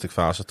domestic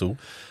fase toe.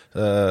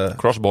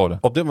 Crossborder.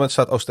 Op dit moment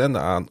staat Oostende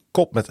aan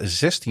kop met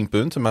 16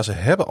 punten. Maar ze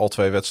hebben al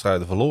 2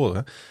 wedstrijden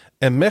verloren.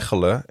 En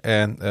Mechelen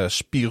en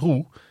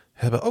Spirou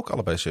hebben ook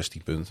allebei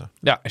 16 punten.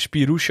 Ja, en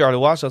Spirou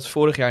Charleroi zat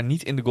vorig jaar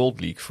niet in de Gold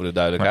League, voor de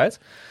duidelijkheid.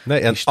 Nee,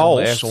 en stonden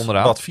ergens Aalst,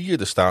 onderaan. wat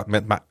vierde staat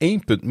met maar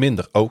 1 punt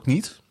minder, ook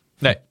niet.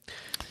 Nee.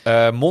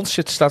 Mons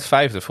staat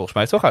 5e volgens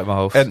mij, toch uit mijn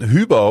hoofd. En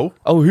Hubo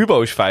Oh,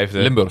 Hubo is 5e.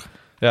 Limburg.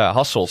 Ja,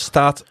 Hasselt.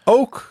 staat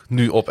ook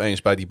nu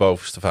opeens bij die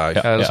bovenste 5.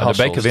 Ja, dat is de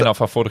Hasselt. bekerwinnaar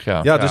van vorig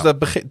jaar. Ja, dus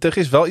er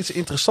is wel iets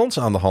interessants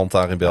aan de hand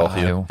daar in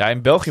België. joh. Ja,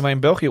 in België, maar in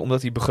België,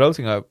 omdat die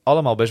begrotingen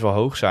allemaal best wel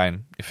hoog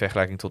zijn in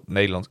vergelijking tot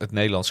het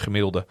Nederlands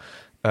gemiddelde.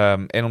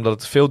 En omdat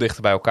het veel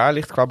dichter bij elkaar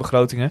ligt qua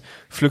begrotingen,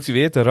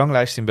 fluctueert de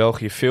ranglijst in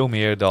België veel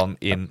meer dan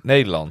in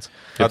Nederland.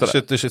 Ja,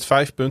 er zit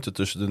 5 punten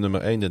tussen de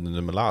nummer 1 en de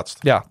nummer laatst.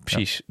 Ja,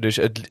 precies. Dus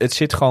het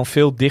zit gewoon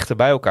veel dichter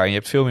bij elkaar. En je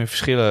hebt veel meer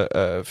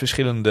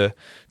verschillende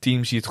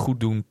teams die het goed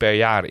doen per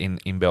jaar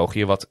in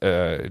België. Wat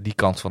die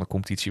kant van de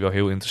competitie wel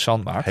heel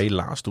interessant maakt.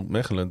 Helaas doet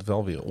Mechelen het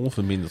wel weer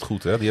onverminderd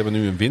goed. Hè? Die hebben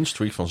nu een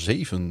winstreak van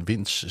 7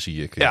 wins,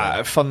 zie ik.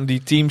 Ja, van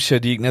die teams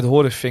die ik net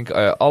hoorde vind ik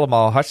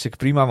allemaal hartstikke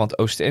prima. Want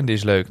Oostende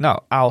is leuk. Nou,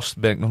 Aalst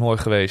ben ik nog nooit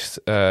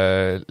geweest.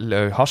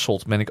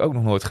 Hasselt ben ik ook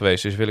nog nooit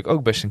geweest. Dus wil ik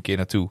ook best een keer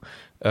naartoe.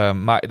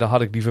 Maar dan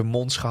had ik liever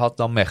Mons gehad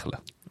dan Mechelen.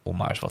 Om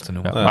maar eens wat te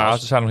noemen. Ja, maar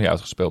ze zijn nog niet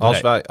uitgespeeld.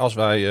 Als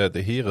wij de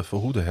heren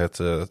verhoeden het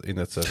in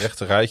het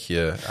rechte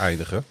rijtje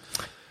eindigen,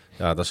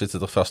 ja, dan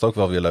zitten er vast ook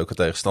wel weer leuke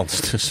tegenstanders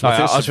tussen.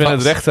 Nou ja, als we in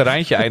het rechte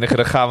rijtje eindigen,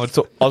 dan gaan we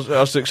toch.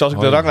 Als ik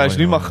de ranglijst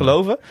nu mag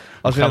geloven.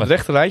 Als we in het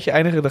rechte rijtje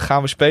eindigen, dan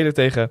gaan we spelen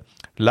tegen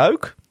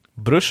Luik,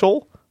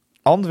 Brussel,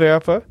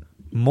 Antwerpen,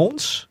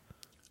 Mons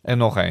en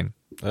nog één.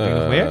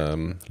 nog meer?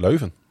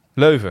 Leuven.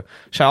 Leuven.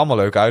 Zijn allemaal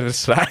leuke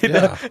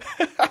uitwedstrijden. Ja,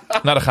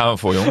 Nou, daar gaan we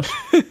voor, jongens.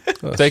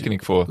 Teken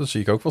ik voor. dat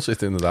zie ik ook wel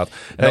zitten inderdaad.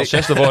 En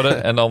dan 6e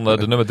worden en dan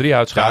de nummer 3 Ja,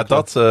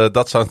 uitschakelen.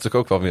 dat zou natuurlijk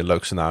ook wel weer een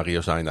leuk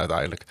scenario zijn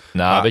uiteindelijk.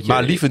 Nou, weet je,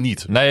 maar liever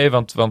niet. Nee,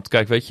 want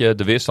kijk, weet je,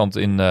 de weerstand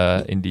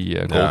in die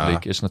Gold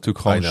League is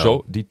natuurlijk gewoon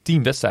zo. Die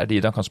 10 wedstrijden die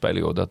je dan kan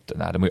spelen, joh,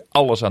 daar moet je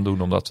alles aan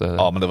doen om dat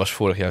Maar dat was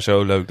vorig jaar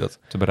zo leuk.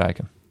 te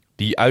bereiken.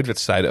 Die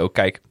uitwedstrijden ook.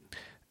 Kijk,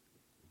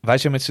 wij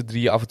zijn met z'n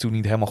drieën af en toe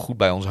niet helemaal goed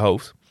bij ons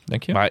hoofd.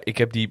 Denk je? Maar ik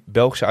heb die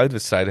Belgische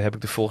uitwedstrijden, heb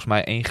ik er volgens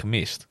mij 1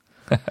 gemist.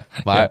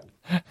 Maar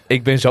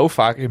ik ben zo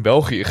vaak in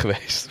België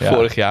geweest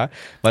vorig jaar.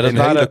 Maar dat In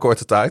een hele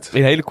korte tijd.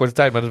 In een hele korte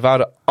tijd. Maar dat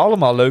waren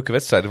allemaal leuke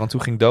wedstrijden. Want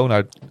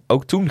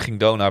toen ging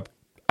Donar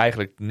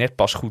eigenlijk net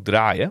pas goed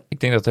draaien. Ik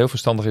denk dat het heel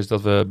verstandig is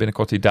dat we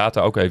binnenkort die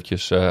data ook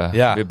eventjes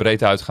weer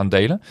breed uit gaan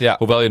delen. Ja.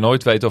 Hoewel je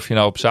nooit weet of je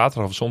nou op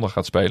zaterdag of zondag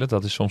gaat spelen.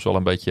 Dat is soms wel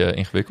een beetje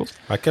ingewikkeld.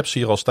 Maar ik heb ze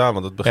hier al staan,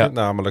 want het begint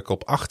namelijk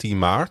op 18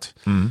 maart.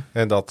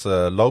 En dat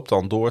loopt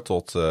dan door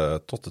tot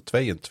de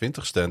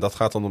 22e. En dat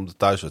gaat dan om de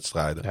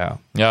thuiswedstrijden.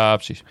 Ja,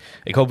 precies.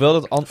 Ik hoop wel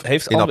dat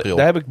In april.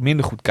 daar heb ik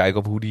minder goed kijk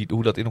op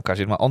hoe dat in elkaar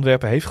zit. Maar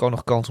Antwerpen heeft gewoon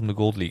nog kans om de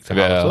Gold League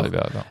te halen, toch?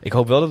 Ja. Ik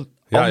hoop wel dat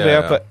Ja,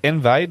 Antwerpen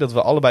en wij, dat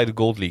we allebei de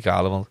Gold League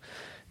halen. Want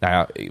nou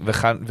ja,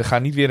 we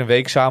gaan niet weer een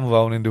week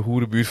samenwonen in de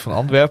hoerenbuurt van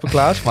Antwerpen,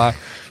 Klaas. Maar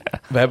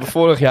we hebben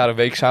vorig jaar een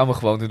week samen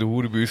gewoond in de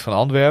hoerenbuurt van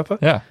Antwerpen.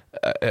 Ja.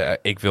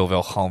 Ik wil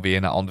wel gewoon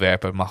weer naar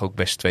Antwerpen. Mag ook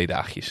best 2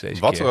 dagjes deze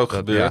keer. Wat er ook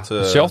gebeurt.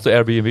 Hetzelfde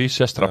Airbnb,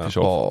 6 trapjes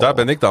op. Daar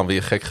ben ik dan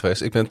weer gek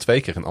geweest. Ik ben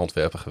 2 keer in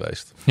Antwerpen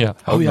geweest. Ja.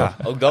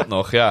 Ook dat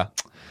nog, ja.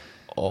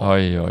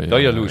 Wel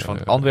jaloers,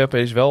 want Antwerpen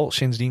is wel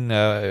sindsdien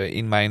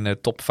in mijn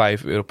top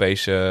 5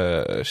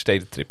 Europese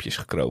stedentripjes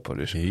gekropen.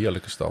 Dus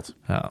Heerlijke stad.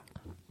 ja.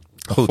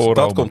 Goed, Voor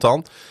dat Rome. komt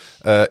dan.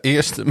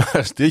 Eerst maar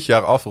eens dit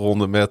jaar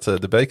afronden met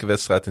de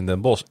bekerwedstrijd in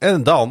Den Bosch.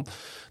 En dan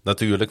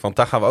natuurlijk, want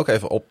daar gaan we ook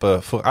even op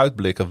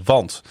vooruitblikken.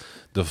 Want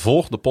de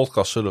volgende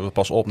podcast zullen we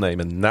pas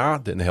opnemen na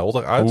Den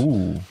Helder uit.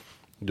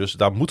 Dus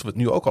daar moeten we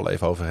het nu ook al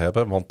even over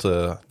hebben. Want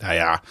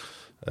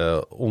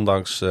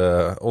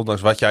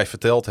ondanks wat jij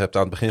verteld hebt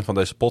aan het begin van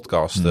deze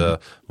podcast,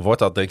 wordt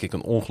dat denk ik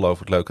een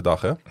ongelooflijk leuke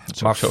dag, hè?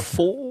 Maar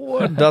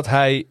voordat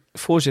hij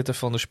voorzitter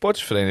van de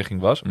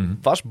sportsvereniging was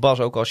Bas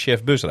ook al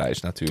chef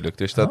busreis natuurlijk.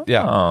 Dus dat,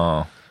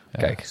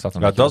 Kijk, staat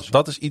er Ja,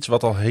 dat is iets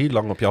wat al heel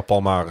lang op jouw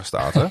palmaren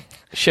staat, hè?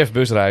 chef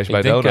busreis bij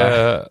Ik denk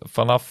Donar.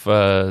 vanaf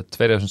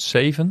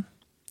 2007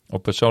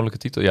 op persoonlijke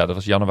titel. Ja, dat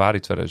was januari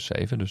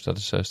 2007. Dus dat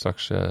is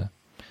straks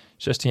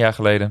 16 jaar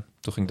geleden.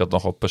 Toen ging ik dat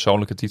nog op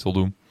persoonlijke titel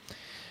doen.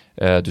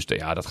 Dus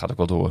dat gaat ook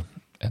wel door.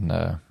 En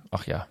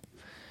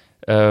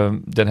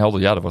Den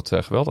Helder, dat wordt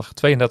geweldig.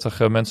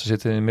 32 mensen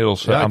zitten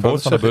inmiddels aan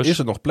boord van de bus. Is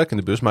er nog plek in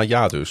de bus? Maar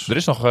ja dus. Er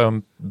is nog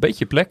een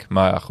beetje plek.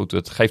 Maar goed,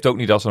 het geeft ook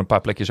niet als er een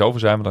paar plekjes over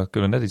zijn. Maar dan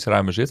kunnen we net iets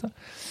ruimer zitten.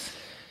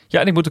 Ja,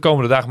 en ik moet de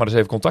komende dagen maar eens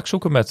even contact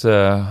zoeken met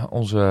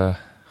onze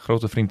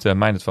grote vriend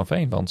Meindert van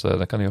Veen. Want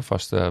dan kan hij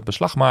alvast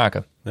beslag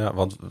maken. Ja,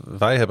 want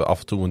wij hebben af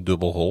en toe een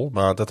dubbelrol.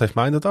 Maar dat heeft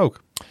Meindert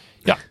ook.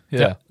 Ja,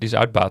 die is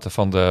uitbater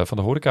van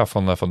de horeca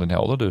van Den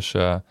Helder. Dus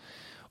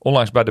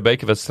onlangs bij de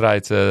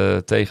bekerwedstrijd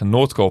tegen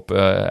Noordkop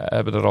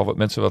hebben er al wat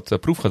mensen wat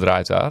proef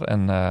gedraaid daar.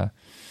 En,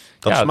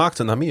 Dat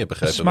smaakte naar meer,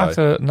 begrepen wij. Het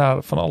smaakte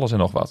naar van alles en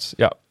nog wat.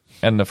 Ja,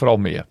 en vooral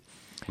meer.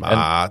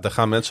 Maar daar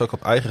gaan mensen ook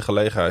op eigen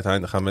gelegenheid heen.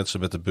 Dan gaan mensen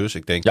met de bus.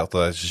 Ik denk dat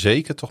er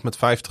zeker toch met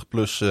 50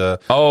 plus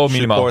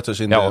supporters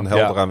in Den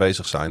Helder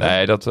aanwezig zijn.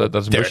 Nee, dat is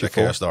een busje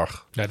vol.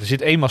 Kerstdag. Ja, er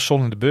zit één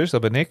maçon in de bus,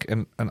 dat ben ik.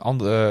 En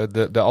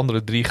de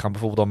andere 3 gaan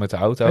bijvoorbeeld dan met de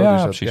auto. Ja,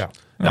 dus precies.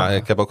 Ja,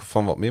 ik heb ook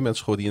van wat meer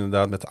mensen gehoord die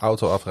inderdaad met de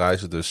auto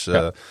afreizen. Dus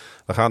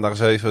we gaan daar eens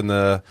even,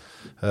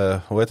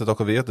 hoe heet het ook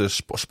alweer? De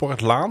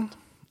Sportlaan?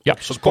 Ja,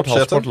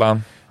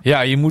 Sportlaan.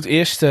 Ja, je moet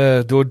eerst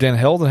door Den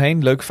Helder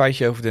heen. Leuk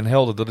feitje over Den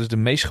Helder. Dat is de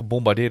meest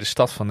gebombardeerde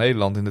stad van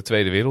Nederland in de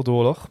Tweede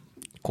Wereldoorlog.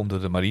 Komt door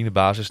de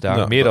marinebasis daar,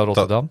 Ja, meer dan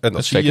Rotterdam.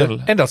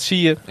 En dat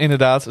zie je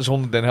inderdaad,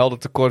 zonder Den Helder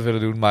tekort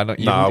willen doen.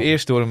 Maar je moet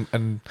eerst door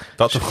een...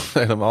 Dat toch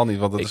helemaal niet,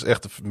 want dat is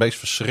echt de meest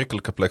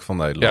verschrikkelijke plek van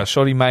Nederland. Ja,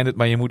 sorry Meindert,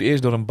 maar je moet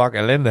eerst door een bak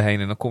ellende heen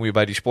en dan kom je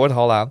bij die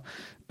sporthal aan.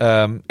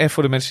 En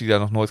voor de mensen die daar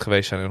nog nooit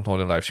geweest zijn en nog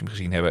nooit een livestream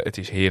gezien hebben, het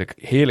is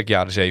heerlijk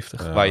jaren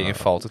 70 waar je in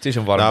valt. Het is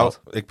een warm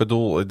bad. Ik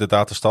bedoel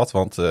inderdaad de stad,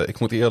 want ik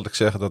moet eerlijk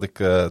zeggen dat ik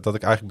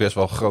eigenlijk best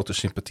wel grote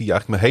sympathie,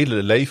 eigenlijk mijn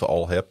hele leven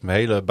al heb, mijn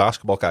hele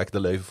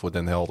basketbalkijkende leven voor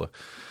Den Helder.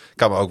 Ik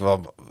kan me ook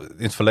wel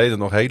in het verleden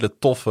nog hele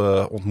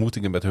toffe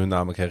ontmoetingen met hun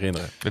namelijk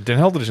herinneren. Den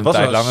Helder is een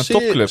tijd lang een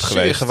topclub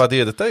geweest. Zeer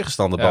gewaardeerde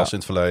tegenstander, Bas, in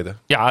het verleden.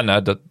 Ja,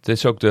 nou, dat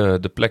is ook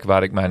de plek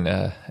waar ik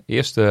mijn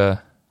eerste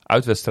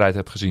uitwedstrijd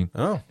heb gezien.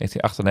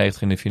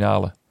 1998 in de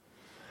finale.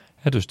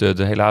 Ja, dus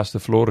helaas de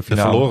verloren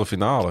finale. De verloren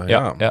finale,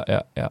 ja.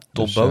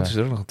 Tom Dus, Boot is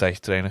er ook nog een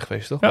tijdje trainer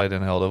geweest, toch? Bij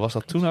Den Helder. Was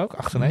dat toen ook?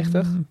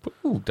 98?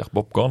 Ik dacht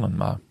Bob Gunnan,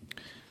 maar...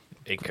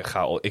 Ik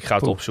ga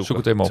het opzoeken. Zoek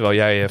het even op. Terwijl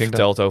jij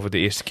vertelt over de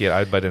eerste keer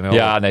uit bij Den Helder.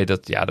 Ja, nee,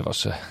 dat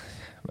was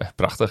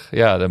prachtig.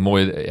 Ja, de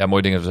mooie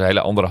dingen. Het was een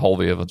hele andere hal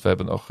weer. Want we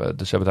hebben nog...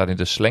 Dus ze hebben daar in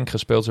de Slenk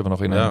gespeeld. Ze hebben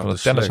nog in een van de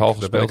tennishal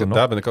gespeeld.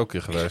 Daar ben ik ook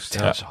een keer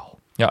geweest.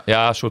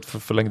 Ja, een soort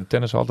verlengde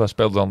tennishal. Daar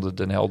speelde dan de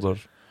Den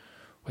Helder...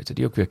 Hoe heette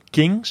die ook weer?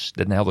 Kings.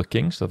 Den Helder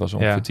Kings. Dat was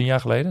ongeveer 10 jaar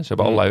geleden. Ze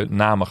hebben allerlei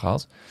namen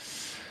gehad.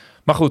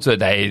 Maar goed,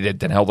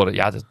 Den Helder...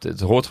 Ja, het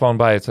hoort gewoon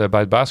bij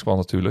het basketbal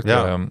natuurlijk.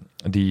 Ja.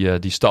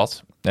 Die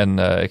stad. En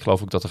ik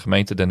geloof ook dat de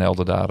gemeente Den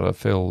Helder daar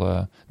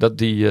dat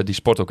die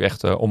sport ook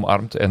echt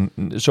omarmt. En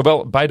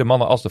zowel bij de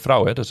mannen als de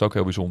vrouwen. Hè, dat is ook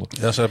heel bijzonder.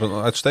 Ja, ze hebben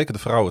een uitstekende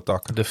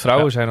vrouwentak. De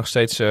vrouwen zijn nog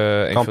steeds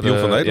kampioen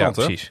van Nederland,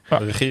 hè? Precies. Ja.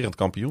 Regerend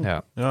kampioen.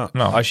 Ja.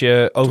 Nou, als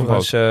je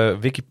overigens...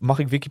 mag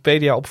ik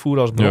Wikipedia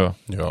opvoeren als bron?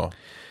 Ja.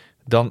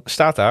 Dan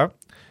staat daar...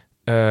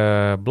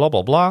 bla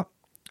bla bla.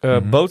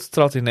 Boot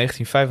trad in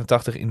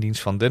 1985 in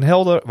dienst van Den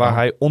Helder, waar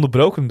hij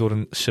onderbroken door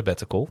een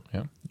sabbatical,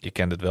 je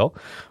kent het wel,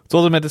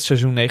 tot en met het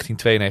seizoen 1992-93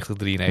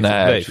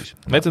 bleef.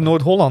 Met de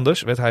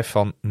Noord-Hollanders werd hij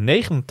van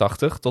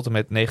 89 tot en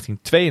met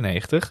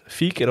 1992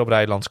 4 keer op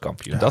rij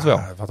landskampioen. Dat wel.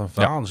 Wat een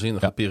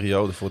waanzinnige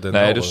periode voor Den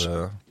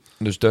Helder.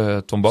 Dus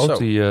de Tom Boot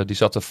die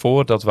zat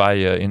ervoor dat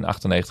wij in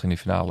 98 in die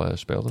finale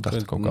speelden.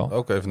 Dacht ik ook al.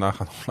 Ook even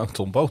nagaan hoe lang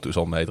Tom Boot dus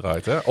al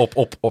meedraait. Hè?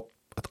 Op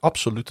het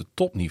absolute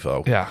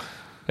topniveau. Ja,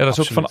 dat is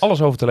ook van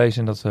alles over te lezen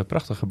in dat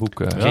prachtige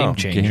boek. Game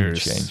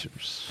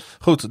Changers.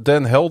 Goed,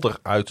 Den Helder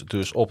uit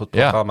dus op het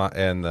programma.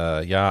 En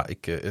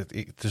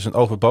het is een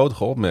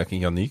overbodige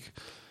opmerking, Yannick.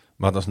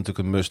 Maar dat is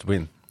natuurlijk een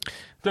must-win.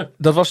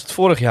 Dat was het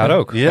vorig jaar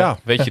ook. Ja.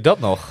 Weet je dat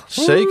nog?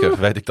 Zeker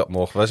weet ik dat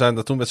nog. Wij zijn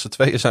er toen met z'n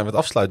tweeën het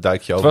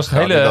afsluitdijkje over. Het was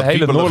het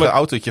hele noordelijke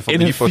autootje van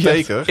de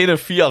hypotheker. In een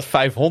Fiat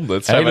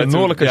 500. Een hele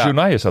noordelijke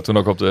journaal zat toen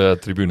ook op de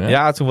tribune. Hè?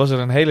 Ja, toen was er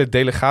een hele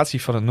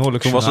delegatie van het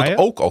noordelijke journaal. Toen was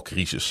het ook al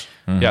crisis.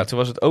 Ja, toen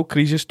was het ook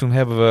crisis. Toen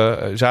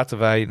zaten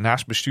wij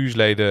naast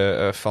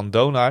bestuursleden van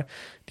Donar,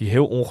 die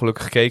heel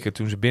ongelukkig keken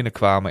toen ze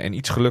binnenkwamen en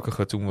iets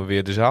gelukkiger toen we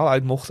weer de zaal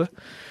uit mochten.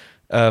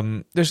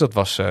 Dus dat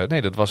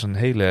was een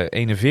hele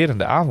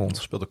enerverende avond.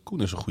 Toen speelde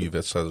Koen eens een goede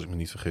wedstrijd, als ik me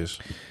niet vergis.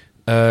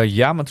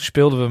 Ja, maar toen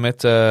speelden we met...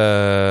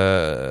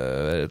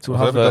 toen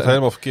hadden we dat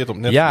helemaal verkeerd op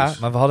Netflix. Ja,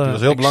 maar we hadden... Dat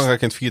was heel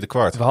belangrijk in het vierde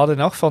kwart. We hadden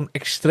in elk geval een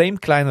extreem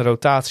kleine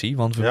rotatie,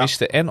 want we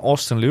misten en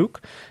Austin Luke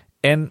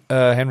en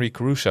Henry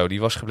Caruso. Die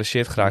was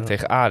geblesseerd geraakt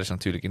tegen Aris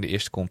natuurlijk in de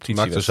eerste competitie.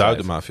 Maakte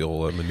Zuidema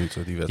veel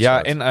minuten die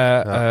wedstrijd. Ja, en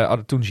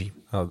Adetunji.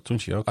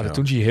 Adetunji ook,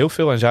 Adetunji heel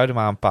veel en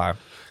Zuidema een paar.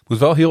 Ik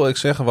moet wel heel eerlijk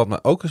zeggen, wat mij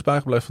ook is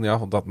bijgebleven van die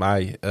avond, dat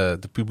mij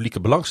de publieke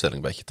belangstelling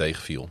een beetje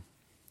tegenviel.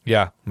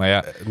 Ja, maar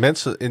ja.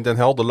 Mensen in Den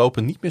Helder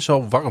lopen niet meer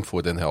zo warm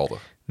voor Den Helder.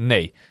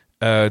 Nee.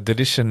 Er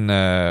is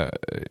een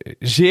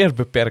zeer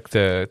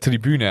beperkte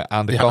tribune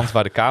aan de kant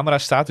waar de camera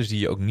staat, dus die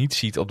je ook niet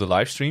ziet op de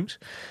livestreams.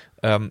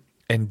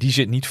 En die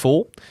zit niet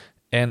vol.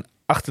 En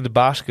achter de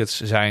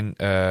baskets zijn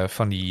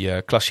van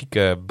die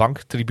klassieke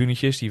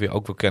banktribunetjes, die we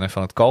ook wel kennen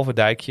van het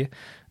Kalverdijkje.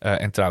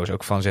 En trouwens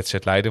ook van ZZ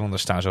Leiden, want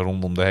daar staan ze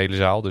rondom de hele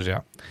zaal. Dus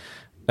ja.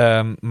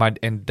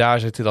 En daar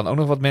zitten dan ook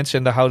nog wat mensen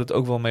en daar houdt het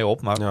ook wel mee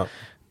op. Maar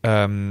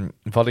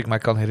wat ik mij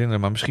kan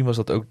herinneren, maar misschien was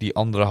dat ook die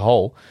andere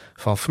hal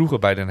van vroeger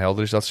bij Den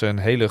Helder, is dat ze een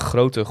hele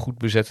grote, goed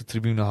bezette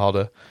tribune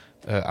hadden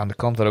aan de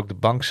kant waar ook de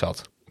bank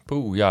zat.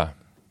 Poeh, ja.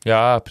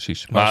 Ja,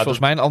 precies. Maar volgens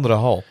mij een andere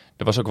hal.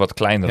 Er was ook een wat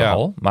kleinere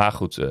hal. Maar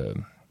goed,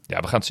 we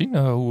gaan het zien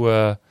hoe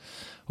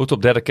het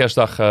op derde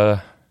kerstdag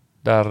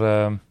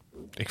daar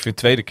Ik vind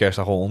tweede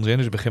kerstdag al onzin,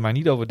 dus begin maar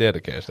niet over derde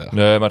kerstdag.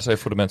 Nee, maar dat is even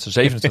voor de mensen.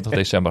 27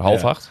 december,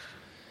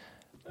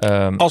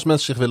 7:30. Als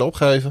mensen zich willen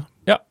opgeven,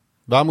 Ja.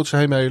 waar moeten ze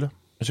heen mailen?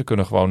 Ze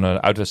kunnen gewoon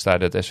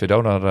uitwedstrijden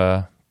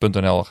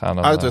 @svdonar.nl gaan.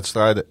 Dan,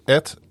 Uitwedstrijden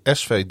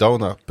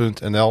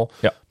 @svdonar.nl.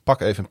 Ja.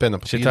 Pak even een pen en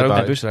papier Zit daar ook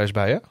erbij. de busreis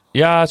bij, hè?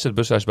 Ja, er zit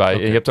busreis bij.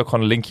 Oké. Je hebt ook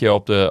gewoon een linkje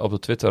op de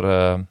Twitter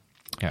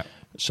Ja.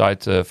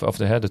 site, of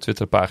de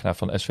Twitterpagina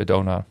van SV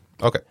Donar.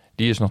 Oké.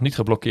 Die is nog niet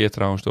geblokkeerd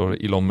trouwens door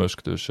Elon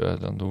Musk, dus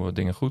dan doen we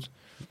dingen goed.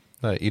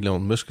 Nee,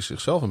 Elon Musk is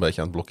zichzelf een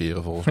beetje aan het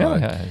blokkeren volgens Ja, mij.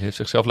 hij heeft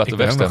zichzelf laten Ik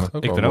ben ook wegstemmen.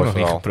 Ook Ik wel ben een ook nog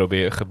mooi niet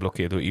verhaal.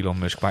 geblokkeerd door Elon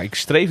Musk, maar ik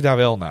streef daar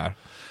wel naar.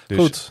 Dus,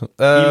 Goed.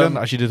 Elon,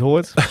 als je dit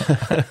hoort.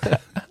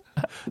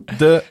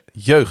 De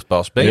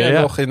jeugdpas. Ben jij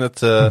Ja. nog in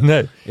het,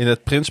 Nee. in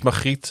het Prins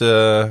Margriet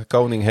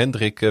Koning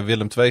Hendrik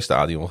Willem II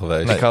stadion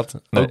geweest? Ik had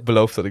Nee. ook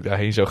beloofd dat ik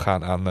daarheen zou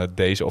gaan aan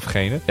deze of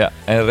gene. Ja,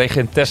 en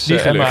Regentes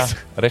Niet Emma,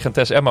 gelukt.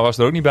 Regentes Emma was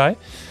er ook niet bij.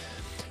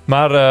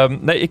 Maar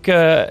nee,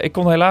 ik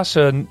kon helaas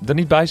er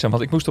niet bij zijn.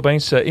 Want ik moest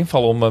opeens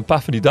invallen om een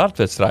paar van die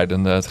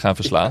dartwedstrijden te gaan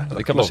verslaan. Ik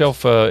heb klopt.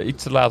 mezelf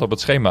iets te laat op het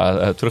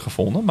schema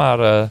teruggevonden. Maar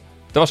dat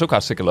was ook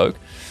hartstikke leuk.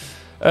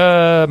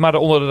 Maar de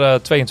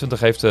onder 22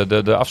 heeft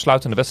de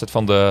afsluitende wedstrijd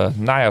van de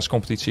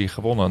najaarscompetitie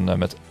gewonnen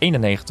met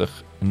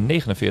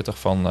 91-49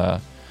 van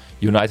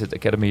United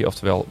Academy,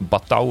 oftewel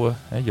Batouwen,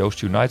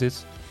 Joost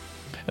United.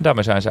 En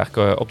daarmee zijn ze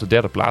eigenlijk op de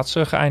derde plaats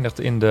geëindigd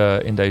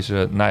in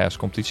deze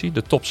najaarscompetitie.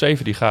 De top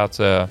 7 die gaat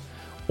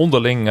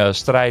onderling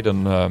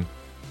strijden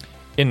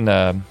in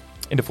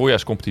de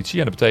voorjaarscompetitie.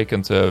 En dat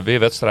betekent weer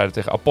wedstrijden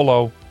tegen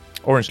Apollo,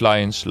 Orange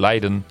Lions,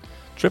 Leiden,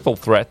 Triple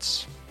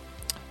Threats,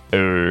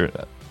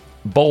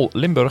 Bal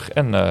Limburg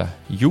en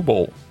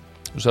U-Ball.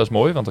 Dus dat is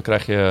mooi, want dan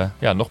krijg je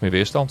nog meer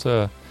weerstand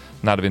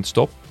na de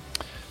winterstop.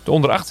 De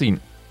onder 18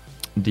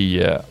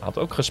 die had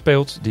ook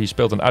gespeeld. Die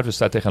speelde een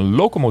uitwedstrijd tegen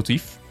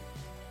Lokomotief.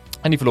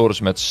 En die verloren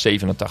ze met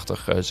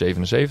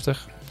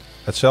 87-77.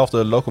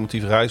 Hetzelfde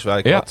Lokomotief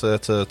Rijswijk Ja. wat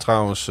het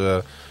trouwens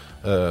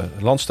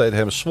Landstede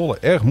Hemmen Zwolle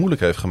erg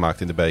moeilijk heeft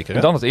gemaakt in de beker. Hè?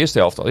 En dan het eerste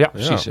helftal. Ja,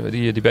 Ja. precies.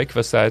 Die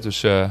bekerwedstrijd.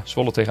 Dus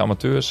Zwolle tegen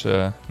amateurs.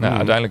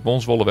 Uiteindelijk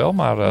won Zwolle wel.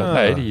 Maar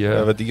nee, we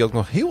hebben die ook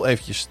nog heel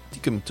eventjes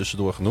stiekem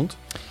tussendoor genoemd.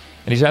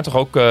 En die zijn toch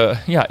ook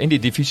in die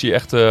divisie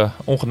echt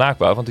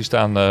ongenaakbaar. Want die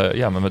staan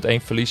met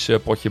 1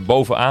 verliespotje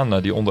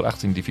bovenaan die onder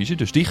 18 divisie.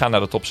 Dus die gaan naar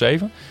de top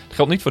 7. Dat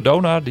geldt niet voor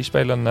Donar. Die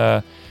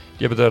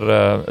hebben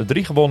er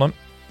 3 gewonnen.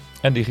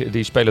 En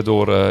die spelen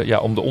door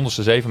om de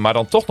onderste 7. Maar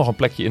dan toch nog een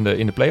plekje in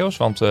de play-offs.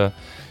 Want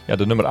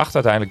de nummer 8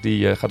 uiteindelijk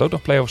die gaat ook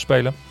nog play-offs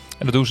spelen.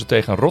 En dat doen ze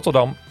tegen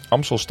Rotterdam,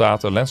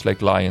 Amstelstaten,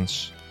 Lens-Lake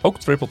Lions. Ook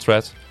Triple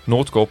Threat,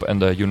 Noordkop en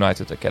de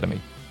United Academy.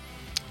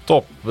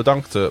 Top,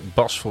 bedankt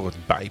Bas voor het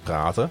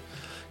bijpraten.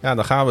 Ja,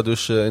 dan gaan we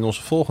dus in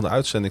onze volgende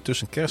uitzending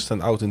tussen kerst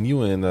en oud en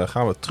nieuw in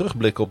gaan we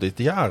terugblikken op dit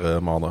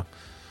jaar, mannen.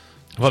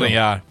 Wat een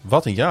jaar.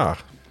 Wat een jaar.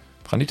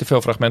 We gaan niet te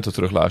veel fragmenten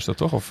terugluisteren,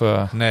 toch? Of,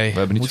 Nee,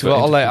 hebben niet moeten veel we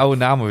allerlei oude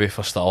namen weer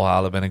van stal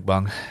halen, ben ik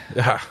bang.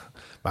 Ja,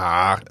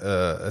 maar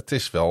het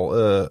is wel,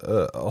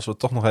 als we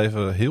toch nog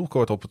even heel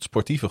kort op het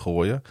sportieve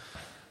gooien.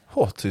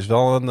 Het is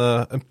wel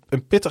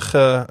een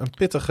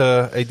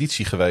pittige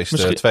editie geweest,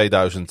 Misschien-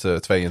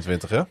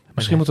 2022 hè?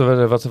 Misschien moeten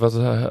we wat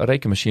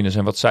rekenmachines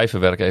en wat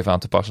cijferwerk even aan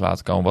te pas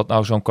laten komen. Wat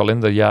nou zo'n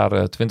kalenderjaar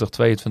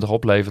 2022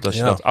 oplevert als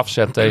je Ja. dat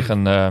afzet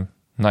tegen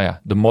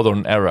de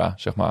modern era,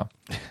 zeg maar.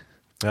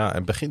 Ja,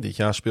 en begin dit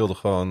jaar speelde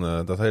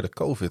gewoon dat hele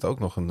COVID ook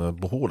nog een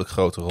behoorlijk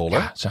grote rol. Hè?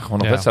 Ja, het zijn gewoon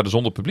nog Ja. wedstrijden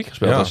zonder publiek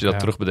gespeeld Ja. als je dat Ja.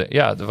 terugbedenkt.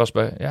 Ja, dat was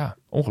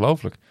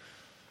ongelooflijk.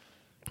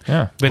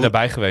 Ja, Ik ben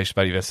daarbij geweest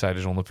bij die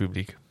wedstrijden zonder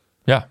publiek.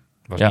 ja,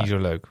 Was Ja. niet zo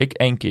leuk. ik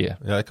 1 keer.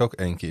 Ja, ik ook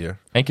 1 keer.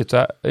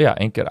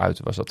 1 keer uit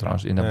was dat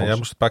trouwens in de Jij bos.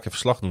 moest een paar keer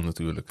verslag doen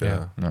natuurlijk.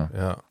 Ja.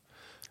 Ja.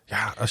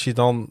 Ja, als je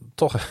dan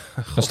toch...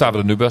 Dan staan we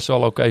er nu best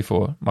wel oké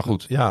voor. Maar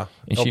goed, Ja,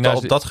 In op, China is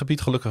op de- dat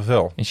gebied gelukkig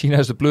wel. in China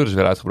is de pleuris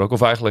weer uitgebroken.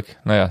 Of eigenlijk,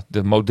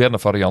 de moderne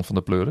variant van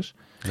de pleuris.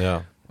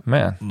 Ja.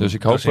 Man, dus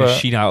ik Dat hoop... is in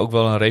China ook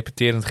wel een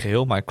repeterend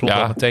geheel, maar ik klop Ja.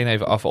 dat meteen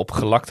even af op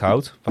gelakt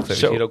hout. Wacht even,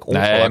 Zo. is hier ook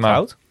Nee, ongelakt maar-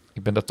 hout?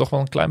 ik ben daar toch wel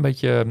een klein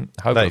beetje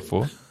huiverig Nee.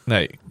 voor.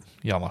 Nee,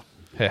 jammer.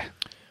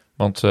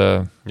 Want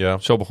Ja.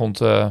 zo begon het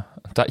een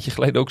tijdje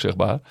geleden ook, zeg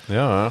maar.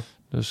 Ja.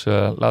 Dus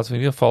laten we in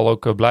ieder geval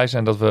ook blij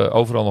zijn dat we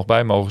overal nog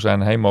bij mogen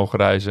zijn en heen mogen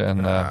reizen. En,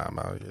 Ja,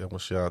 maar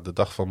jongens, de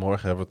dag van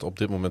morgen hebben we het op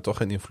dit moment toch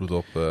geen invloed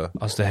op.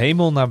 Als de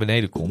hemel naar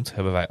beneden komt,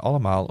 hebben wij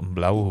allemaal een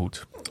blauwe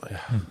hoed.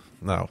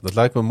 Nou, dat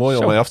lijkt me mooi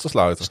om Zo. mee af te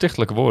sluiten.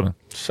 stichtelijke woorden.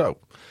 Zo.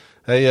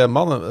 Hey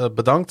mannen,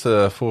 bedankt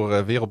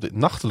voor weer op dit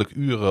nachtelijk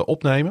uur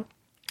opnemen.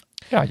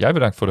 Ja, jij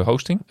bedankt voor de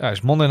hosting. Ja,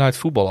 is Monday Night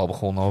Football al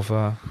begonnen? Of,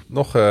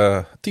 Nog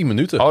 10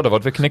 minuten. Oh, dat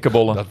wordt weer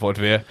knikkenbollen. dat wordt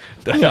weer...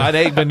 Ja,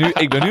 nee, ik ben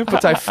nu een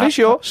partij fris,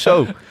 joh.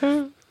 Zo.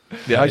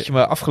 Die had je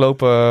me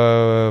afgelopen...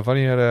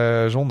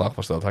 wanneer zondag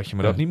was dat? Had je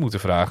me dat niet moeten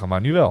vragen,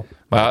 maar nu wel.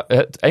 Maar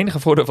het enige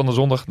voordeel van de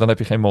zondag, dan heb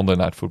je geen Monday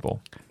Night Football.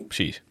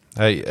 Precies.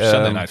 Hey,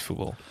 Sunday Night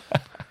Football.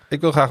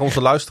 ik wil graag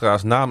onze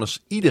luisteraars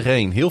namens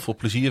iedereen heel veel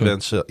plezier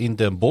wensen in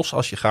Den Bosch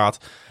als je gaat.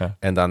 Ja.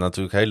 En daar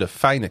natuurlijk hele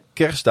fijne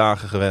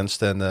kerstdagen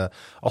gewenst. En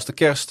als de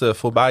kerst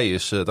voorbij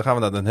is, dan gaan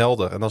we naar Den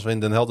Helder. En als we in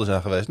Den Helder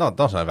zijn geweest, nou,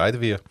 dan zijn wij er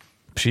weer.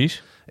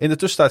 Precies. In de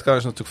tussentijd kan je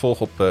ze natuurlijk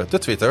volgen op de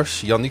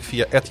Twitters. Yannick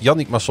via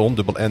 @YannickMasson,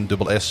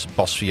 _N_S,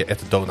 Bas via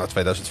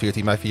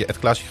 @Donar2014, mij via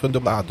 @KlaasjeGun,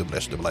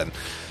 _A_S_N.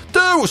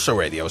 De Roosters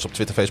Radio is op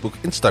Twitter, Facebook,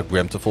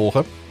 Instagram te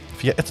volgen.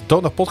 Via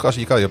 @Donar Podcast.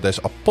 Je kan je op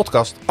deze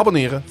podcast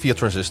abonneren via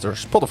Transistor,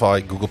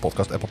 Spotify, Google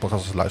Podcast, Apple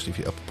Podcast. Als luister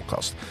je via Apple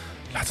Podcast.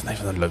 Laat dan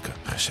even een leuke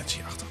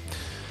recensie achter.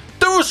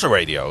 De Roosters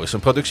Radio is een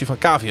productie van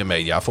KVM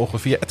Media. Volgen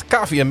we via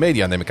 @KVM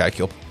Media. Neem een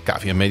kijkje op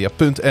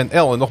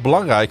kvmmedia.nl. En nog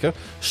belangrijker,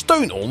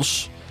 steun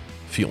ons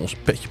via onze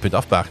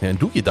petje.af-pagina. En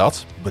doe je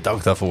dat?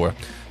 Bedankt daarvoor.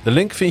 De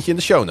link vind je in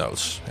de show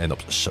notes en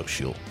op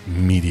social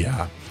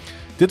media.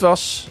 Dit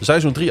was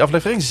seizoen 3,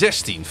 aflevering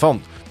 16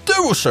 van de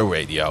Roosters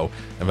Radio.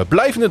 En we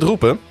blijven het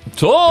roepen.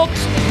 Tot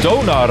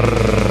Donar!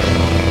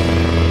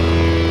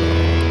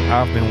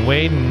 I've been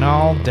waiting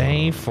all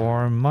day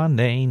for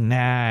Monday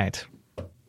night.